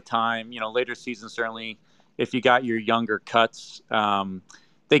 most of the time, later season, certainly, if you got your younger cuts,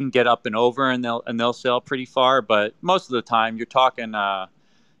 they can get up and over and they'll sail pretty far. But most of the time, you're talking, a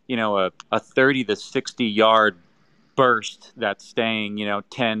 30 to 60 yard burst that's staying,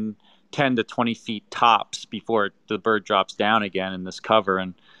 10 to 20 feet tops before the bird drops down again in this cover.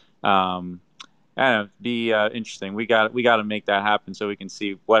 And I don't know, be interesting. We got to make that happen so we can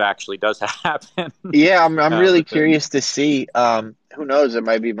see what actually does happen. Yeah, I'm really curious to see. Who knows? It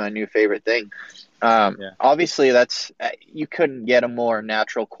might be my new favorite thing. Obviously, you couldn't get a more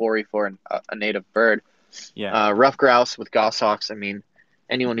natural quarry for a native bird. Yeah. Ruffed grouse with goshawks.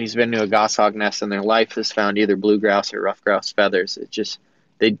 Anyone who's been to a goshawk nest in their life has found either blue grouse or ruffed grouse feathers. It just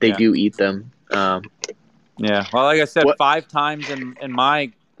they do eat them. Well, like I said, 5 times in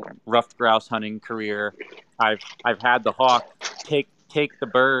my ruffed grouse hunting career, I've had the hawk take the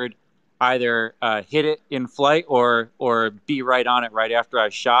bird, either hit it in flight or be right on it right after I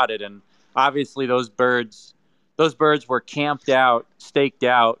shot it. And obviously those birds were camped out, staked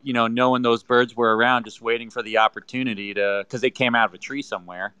out, knowing those birds were around, just waiting for the opportunity because they came out of a tree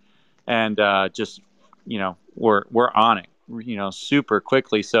somewhere, and we're on it, super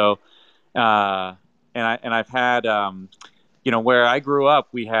quickly. So, and I've had, where I grew up,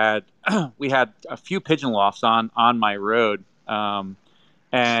 we had a few pigeon lofts on my road, and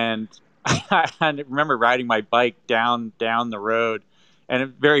I remember riding my bike down the road, and it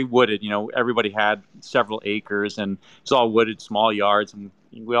very wooded. Everybody had several acres, and it's all wooded, small yards, and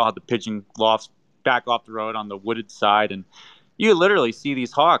we all had the pigeon lofts back off the road on the wooded side, and you literally see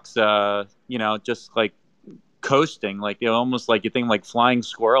these hawks, just like coasting, like almost like you think like flying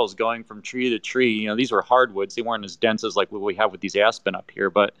squirrels going from tree to tree. These were hardwoods; they weren't as dense as like what we have with these aspen up here,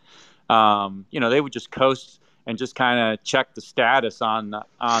 but they would just coast and just kind of check the status on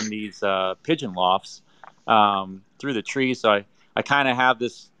these pigeon lofts through the trees. So I kind of have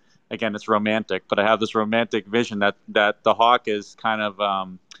this, again, it's romantic, but I have this romantic vision that the hawk is kind of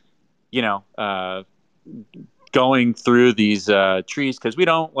going through these trees, because we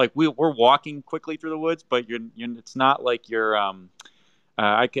don't we're walking quickly through the woods, but it's not like you're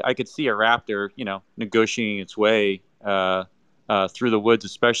I could see a raptor negotiating its way through the woods,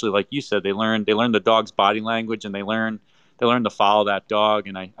 especially like you said. They learn the dog's body language, and they learn to follow that dog.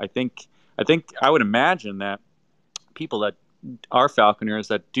 And I think I would imagine that people that are falconers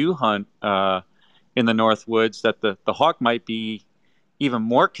that do hunt in the North Woods, that the hawk might be even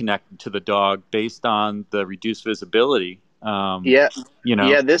more connected to the dog based on the reduced visibility.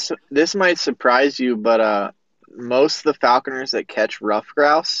 This might surprise you, but most of the falconers that catch ruffed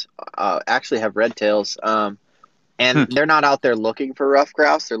grouse actually have red tails, and they're not out there looking for ruffed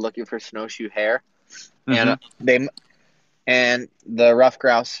grouse. They're looking for snowshoe hare, and the ruffed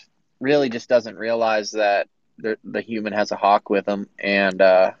grouse really just doesn't realize that the human has a hawk with them, and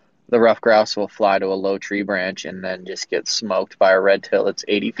the ruffed grouse will fly to a low tree branch and then just get smoked by a red tail that's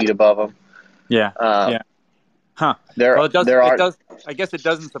 80 feet above them. Yeah. Huh. Well, it does. I guess it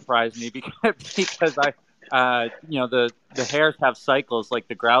doesn't surprise me because the hares have cycles like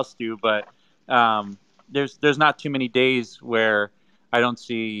the grouse do, but there's not too many days where I don't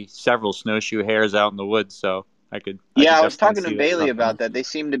see several snowshoe hares out in the woods. So I was talking to Bailey about that. They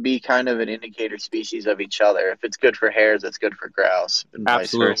seem to be kind of an indicator species of each other. If it's good for hares, it's good for grouse, and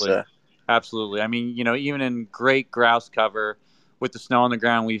Absolutely. vice versa. Absolutely. I mean, even in great grouse cover with the snow on the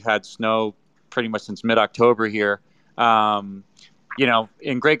ground, we've had snow pretty much since mid-October here. Um,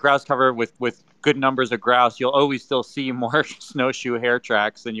 in great grouse cover with good numbers of grouse, you'll always still see more snowshoe hair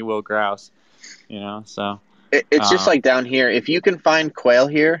tracks than you will grouse. So It's just like down here. If you can find quail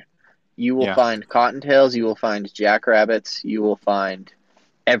here, you will yeah, find cottontails, you will find jackrabbits, you will find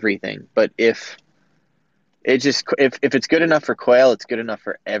everything. But if it's good enough for quail, it's good enough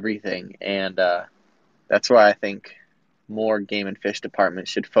for everything, and that's why I think more game and fish departments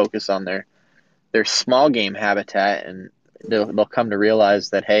should focus on their small game habitat, and they'll come to realize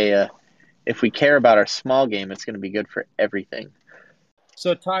that, hey, if we care about our small game, it's going to be good for everything.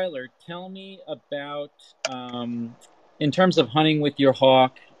 So Tyler, tell me about in terms of hunting with your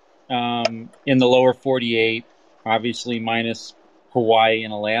hawk in the lower 48, obviously minus Hawaii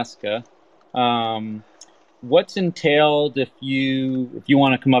and Alaska. What's entailed if you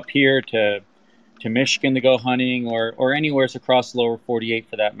want to come up here to Michigan to go hunting, or anywhere across the lower 48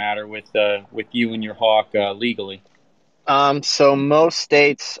 for that matter, with you and your hawk legally? So most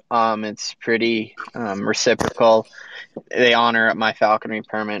states, it's pretty reciprocal. They honor my falconry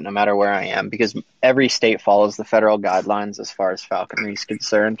permit no matter where I am, because every state follows the federal guidelines as far as falconry is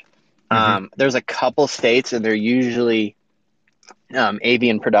concerned. There's a couple states, and they're usually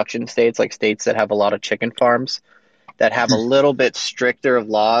avian production states, like states that have a lot of chicken farms, that have a little bit stricter of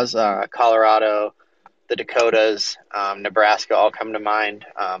laws. Colorado, the Dakotas, Nebraska all come to mind.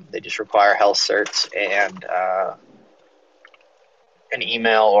 They just require health certs and an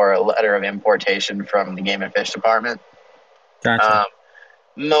email or a letter of importation from the Game and Fish Department. Gotcha.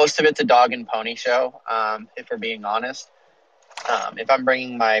 Most of it's a dog and pony show, if we're being honest. If I'm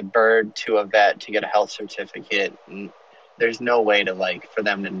bringing my bird to a vet to get a health certificate, there's no way for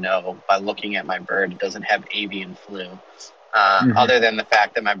them to know by looking at my bird it doesn't have avian flu, other than the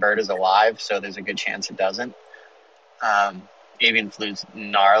fact that my bird is alive, so there's a good chance it doesn't. Avian flu's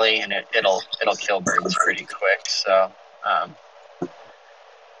gnarly, and it'll kill birds pretty quick. So,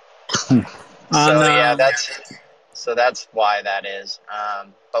 that's why that is.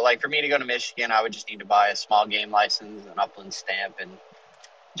 But for me to go to Michigan, I would just need to buy a small game license, an upland stamp, and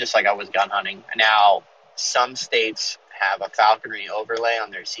just like I was gun hunting. Now, some states have a falconry overlay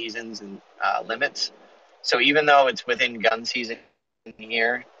on their seasons and limits. So even though it's within gun season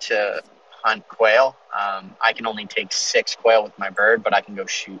here to hunt quail, I can only take 6 quail with my bird, but I can go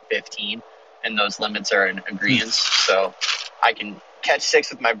shoot 15, and those limits are in agreement. So I can catch 6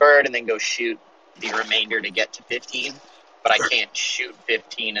 with my bird and then go shoot the remainder to get to 15, but I can't shoot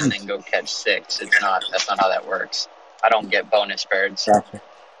 15 and then go catch 6. That's not how that works. I don't get bonus birds.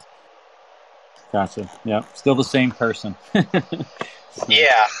 Gotcha. Yeah, still the same person.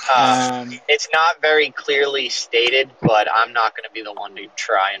 Yeah, it's not very clearly stated, but I'm not going to be the one to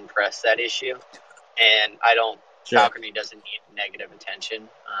try and press that issue. And falconry doesn't need negative attention.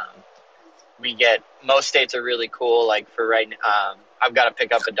 Most states are really cool. Like for right now, I've got to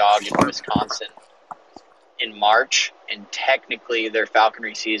pick up a dog in Wisconsin in March, and technically their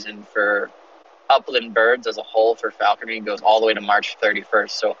falconry season for upland birds as a whole for falconry goes all the way to March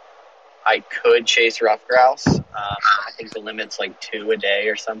 31st. So I could chase rough grouse. I think the limit's 2 a day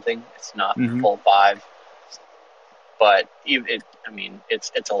or something. It's not full 5, but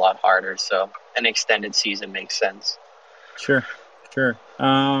it's a lot harder. So an extended season makes sense. Sure.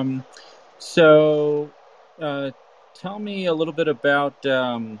 So tell me a little bit about.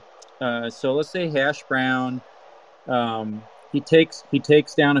 So let's say Hash Brown. He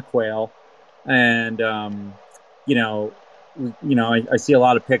takes down a quail, and I see a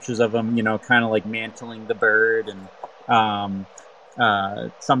lot of pictures of him, kind of mantling the bird, and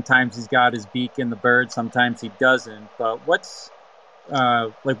sometimes he's got his beak in the bird, sometimes he doesn't. But what's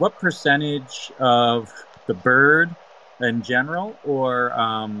what percentage of the bird in general, or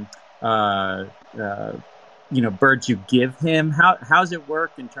birds you give him? How's it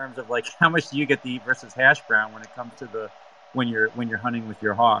work in terms of how much do you get to eat versus Hash Brown when it comes to when you're hunting with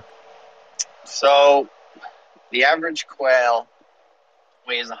your hawk? So the average quail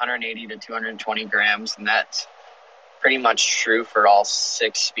weighs 180 to 220 grams, and that's pretty much true for all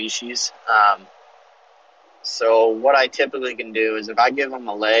 6 species. So what I typically can do is if I give him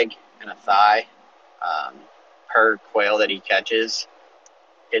a leg and a thigh per quail that he catches,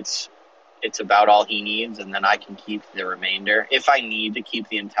 it's about all he needs, and then I can keep the remainder. If I need to keep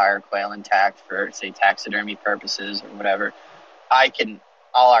the entire quail intact for, say, taxidermy purposes or whatever, I'll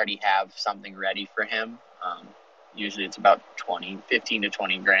already have something ready for him. Usually it's about 15 to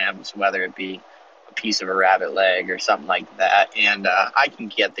 20 grams, whether it be a piece of a rabbit leg or something like that, and I can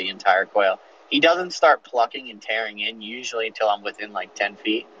get the entire quail. He doesn't start plucking and tearing in usually until I'm within 10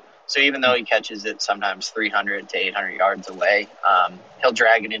 feet. So even though he catches it sometimes 300 to 800 yards away, he'll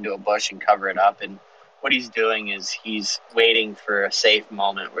drag it into a bush and cover it up. And what he's doing is he's waiting for a safe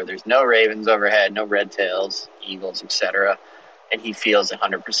moment where there's no ravens overhead, no red tails, eagles, etc., and he feels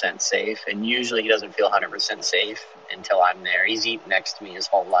 100% safe. And usually he doesn't feel 100% safe until I'm there. He's eaten next to me his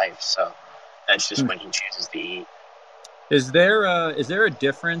whole life, so that's just when he chooses to eat. Is there a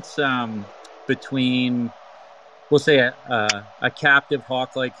difference between, we'll say, a captive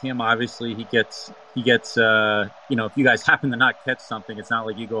hawk like him? Obviously, he gets if you guys happen to not catch something, it's not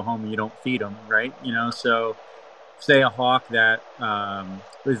like you go home and you don't feed him, right? So say a hawk that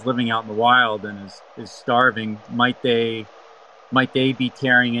is living out in the wild and is starving, might they be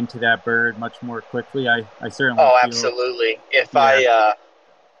tearing into that bird much more quickly? I certainly feel... Absolutely.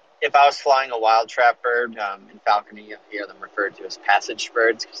 If I was flying a wild trap bird, in falconry, you hear them referred to as passage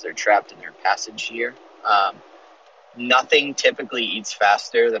birds because they're trapped in their passage year. Nothing typically eats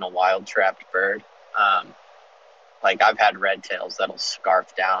faster than a wild trapped bird. Like I've had red tails that'll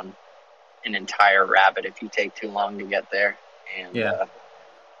scarf down an entire rabbit if you take too long to get there. And you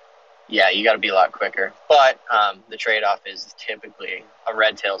got to be a lot quicker. But the trade-off is typically a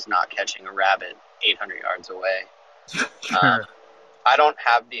red tail's not catching a rabbit 800 yards away. Sure. I don't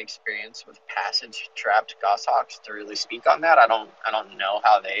have the experience with passage trapped goshawks to really speak on that. I don't know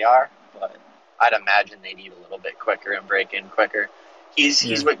how they are, but I'd imagine they need a little bit quicker and break in quicker. He's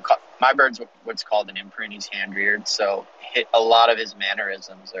my bird's what's called an imprint. He's hand reared, so a lot of his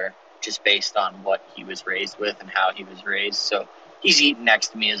mannerisms are just based on what he was raised with and how he was raised. So he's eaten next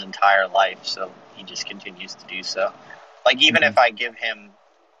to me his entire life, so he just continues to do so. Like even if I give him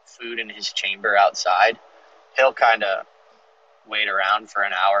food in his chamber outside, he'll kind of wait around for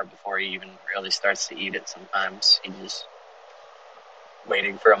an hour before he even really starts to eat it. Sometimes he's just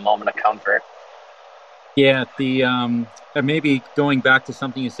waiting for a moment of comfort. Yeah, maybe going back to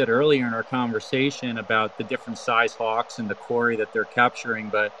something you said earlier in our conversation about the different size hawks and the quarry that they're capturing,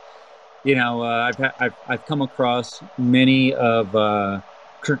 but I've come across many of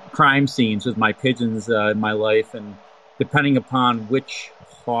crime scenes with my pigeons in my life, and depending upon which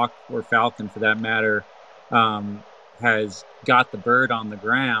hawk or falcon, for that matter, has got the bird on the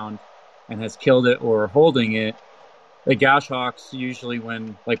ground and has killed it or holding it, the goshawks usually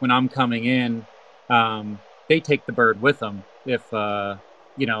when I'm coming in, they take the bird with them if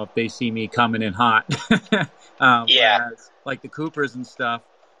they see me coming in hot. Whereas, like the Coopers and stuff,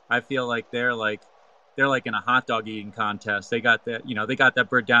 I feel like they're like in a hot dog eating contest. They got that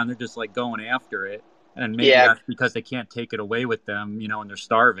bird down. They're just like going after it, and maybe that's because they can't take it away with them, and they're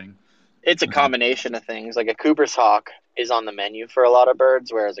starving. It's a combination of things. Like a Cooper's hawk is on the menu for a lot of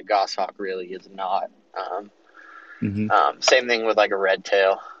birds, whereas a goshawk really is not. Same thing with like a red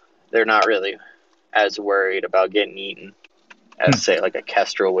tail. They're not really as worried about getting eaten as say like a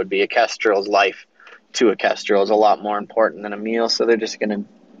kestrel would be. A kestrel's life to a kestrel is a lot more important than a meal, so they're just going to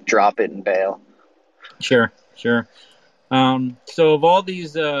drop it and bail. Sure. So of all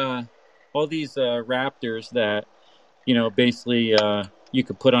these raptors that basically you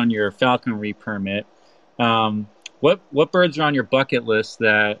could put on your falconry permit, what birds are on your bucket list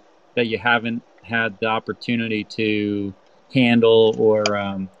that you haven't had the opportunity to handle or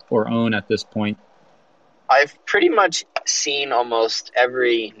own at this point? I've pretty much seen almost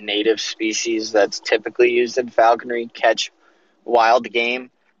every native species that's typically used in falconry catch wild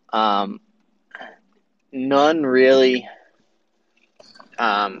game. None really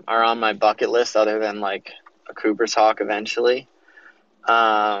are on my bucket list other than like a Cooper's hawk eventually.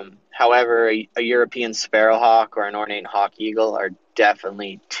 However, a European sparrowhawk or an ornate hawk eagle are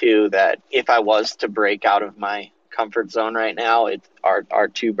definitely two that if I was to break out of my comfort zone right now, are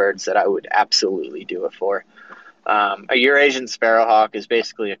two birds that I would absolutely do it for. A Eurasian sparrowhawk is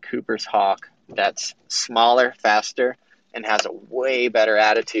basically a Cooper's hawk that's smaller, faster, and has a way better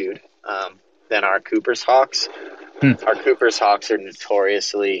attitude than our Cooper's hawks. Our Cooper's hawks are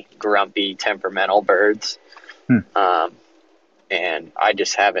notoriously grumpy, temperamental birds. And I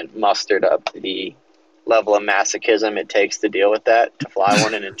just haven't mustered up the level of masochism it takes to deal with that, to fly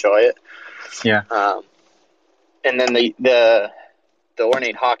one and enjoy it. Yeah. And then the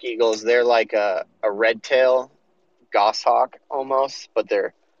ornate hawk eagles, they're like a red tail goshawk almost, but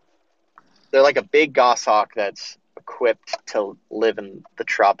they're like a big goshawk that's equipped to live in the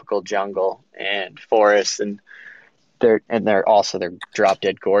tropical jungle and forests, and they're drop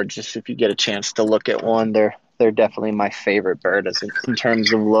dead gorgeous. If you get a chance to look at one, they're definitely my favorite bird in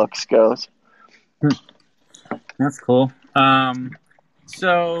terms of looks goes. That's cool.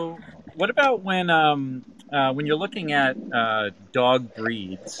 So what about when you're looking at dog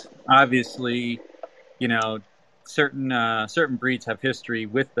breeds? Obviously, certain breeds have history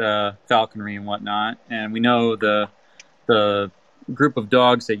with falconry and whatnot, and we know the group of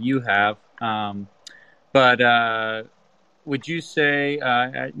dogs that you have. But would you say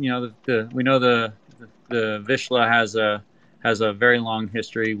we know the Vizsla has a very long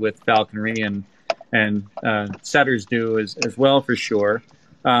history with falconry, and setters do as well for sure.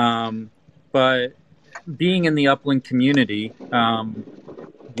 But being in the upland community,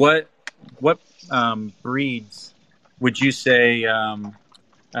 what breeds would you say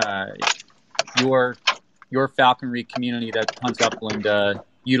your falconry community that hunts upland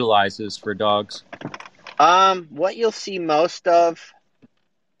utilizes for dogs? What you'll see most of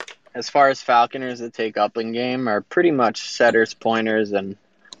as far as falconers that take upland game are pretty much setters, pointers, and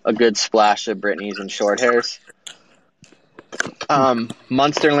a good splash of Brittany's and short hairs.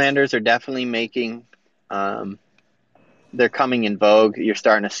 Munsterlanders are definitely making, they're coming in vogue. You're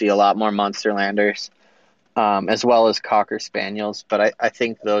starting to see a lot more Munsterlanders, as well as Cocker Spaniels. But I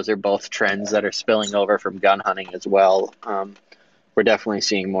think those are both trends that are spilling over from gun hunting as well. We're definitely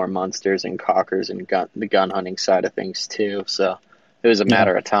seeing more Munsters and Cockers and the gun hunting side of things too. So it was a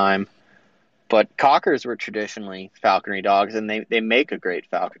matter of time. But Cockers were traditionally falconry dogs, and they make a great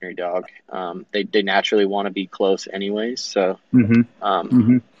falconry dog. They naturally want to be close anyways, so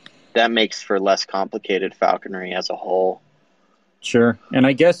that makes for less complicated falconry as a whole. Sure. And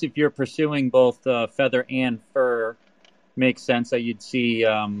I guess if you're pursuing both feather and fur, makes sense that you'd see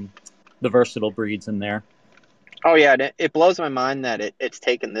the versatile breeds in there. Oh, yeah. It blows my mind that it's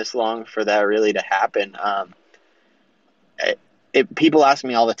taken this long for that really to happen. People ask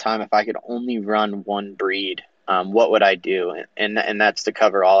me all the time if I could only run one breed, what would I do? And that's to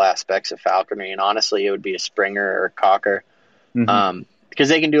cover all aspects of falconry. And honestly, it would be a Springer or a Cocker, because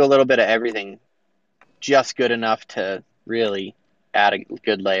they can do a little bit of everything, just good enough to really add a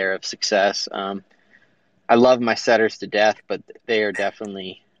good layer of success. I love my setters to death, but they are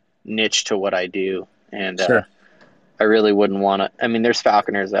definitely niche to what I do. And sure. I really wouldn't want to. I mean, there's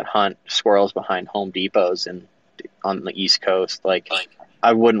falconers that hunt squirrels behind Home Depots and on the East Coast. Like,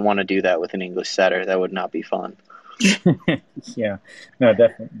 I wouldn't want to do that with an English setter. That would not be fun. Yeah, no,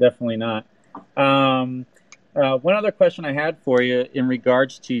 definitely not. One other question I had for you in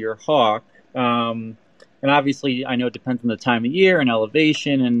regards to your hawk, and obviously I know it depends on the time of year and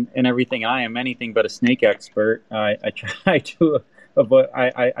elevation and everything. I am anything but a snake expert. I try to avoid.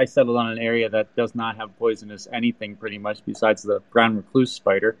 I settled on an area that does not have poisonous anything pretty much besides the brown recluse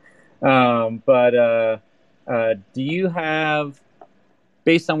spider. But do you have,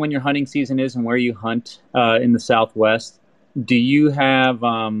 based on when your hunting season is and where you hunt in the Southwest, do you have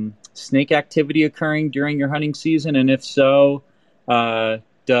snake activity occurring during your hunting season? And if so,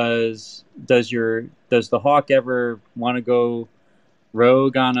 does the hawk ever want to go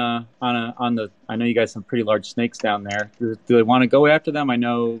rogue on the? I know you guys have pretty large snakes down there. Do they want to go after them? I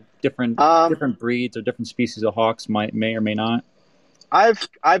know different breeds or different species of hawks may or may not.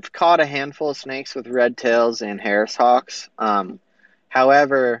 I've caught a handful of snakes with red tails and Harris hawks.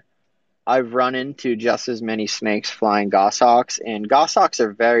 However, I've run into just as many snakes flying goshawks, and goshawks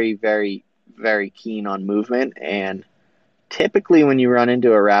are very, very, very keen on movement. And typically, when you run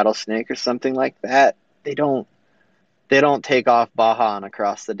into a rattlesnake or something like that, they don't take off Baja and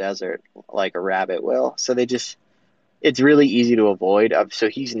across the desert like a rabbit will. So it's really easy to avoid. So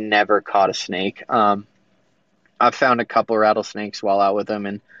he's never caught a snake. I've found a couple rattlesnakes while out with him,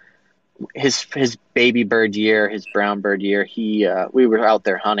 and his baby bird year, his brown bird year, we were out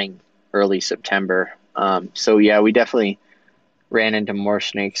there hunting early September. So yeah, we definitely ran into more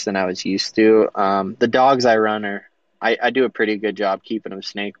snakes than I was used to. The dogs I run I do a pretty good job keeping them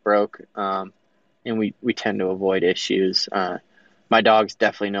snake broke, and we tend to avoid issues. My dogs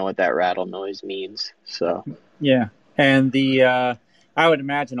definitely know what that rattle noise means. So yeah, and I would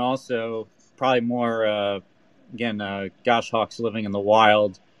imagine also probably more. Goshawks living in the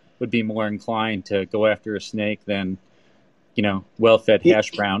wild would be more inclined to go after a snake than, well-fed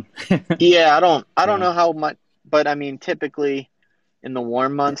hash brown. Yeah, I don't know how much, but I mean, typically in the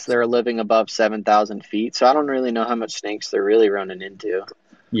warm months, they're living above 7,000 feet, so I don't really know how much snakes they're really running into.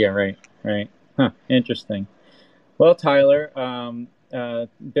 Yeah, right. Huh, interesting. Well, Tyler,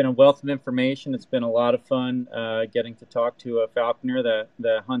 been a wealth of information. It's been a lot of fun getting to talk to a falconer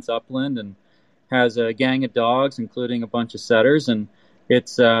that hunts upland and has a gang of dogs, including a bunch of setters, and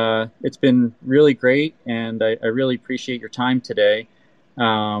it's been really great, and I really appreciate your time today.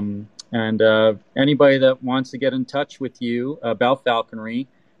 And anybody that wants to get in touch with you about falconry,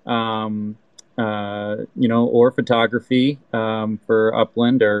 or photography for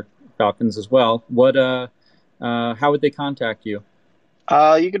upland or falcons as well, how would they contact you?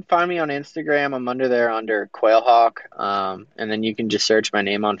 You can find me on Instagram. I'm under there under Quailhawk. And then you can just search my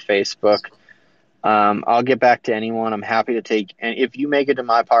name on Facebook. I'll get back to anyone. I'm happy to take, and if you make it to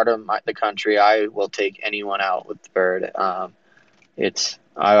my part of the country, I will take anyone out with the bird.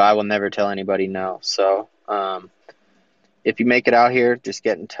 I will never tell anybody no. So, if you make it out here, just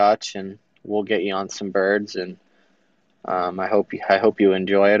get in touch and we'll get you on some birds. And I hope you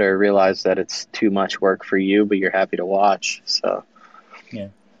enjoy it or realize that it's too much work for you, but you're happy to watch. So, yeah,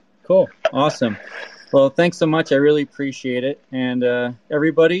 cool, awesome. Well, thanks so much. I really appreciate it. And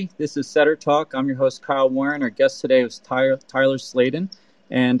everybody, this is Setter Talk. I'm your host, Kyle Warren. Our guest today was Tyler Sladen.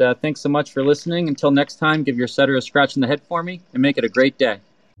 And thanks so much for listening. Until next time, give your setter a scratch in the head for me and make it a great day.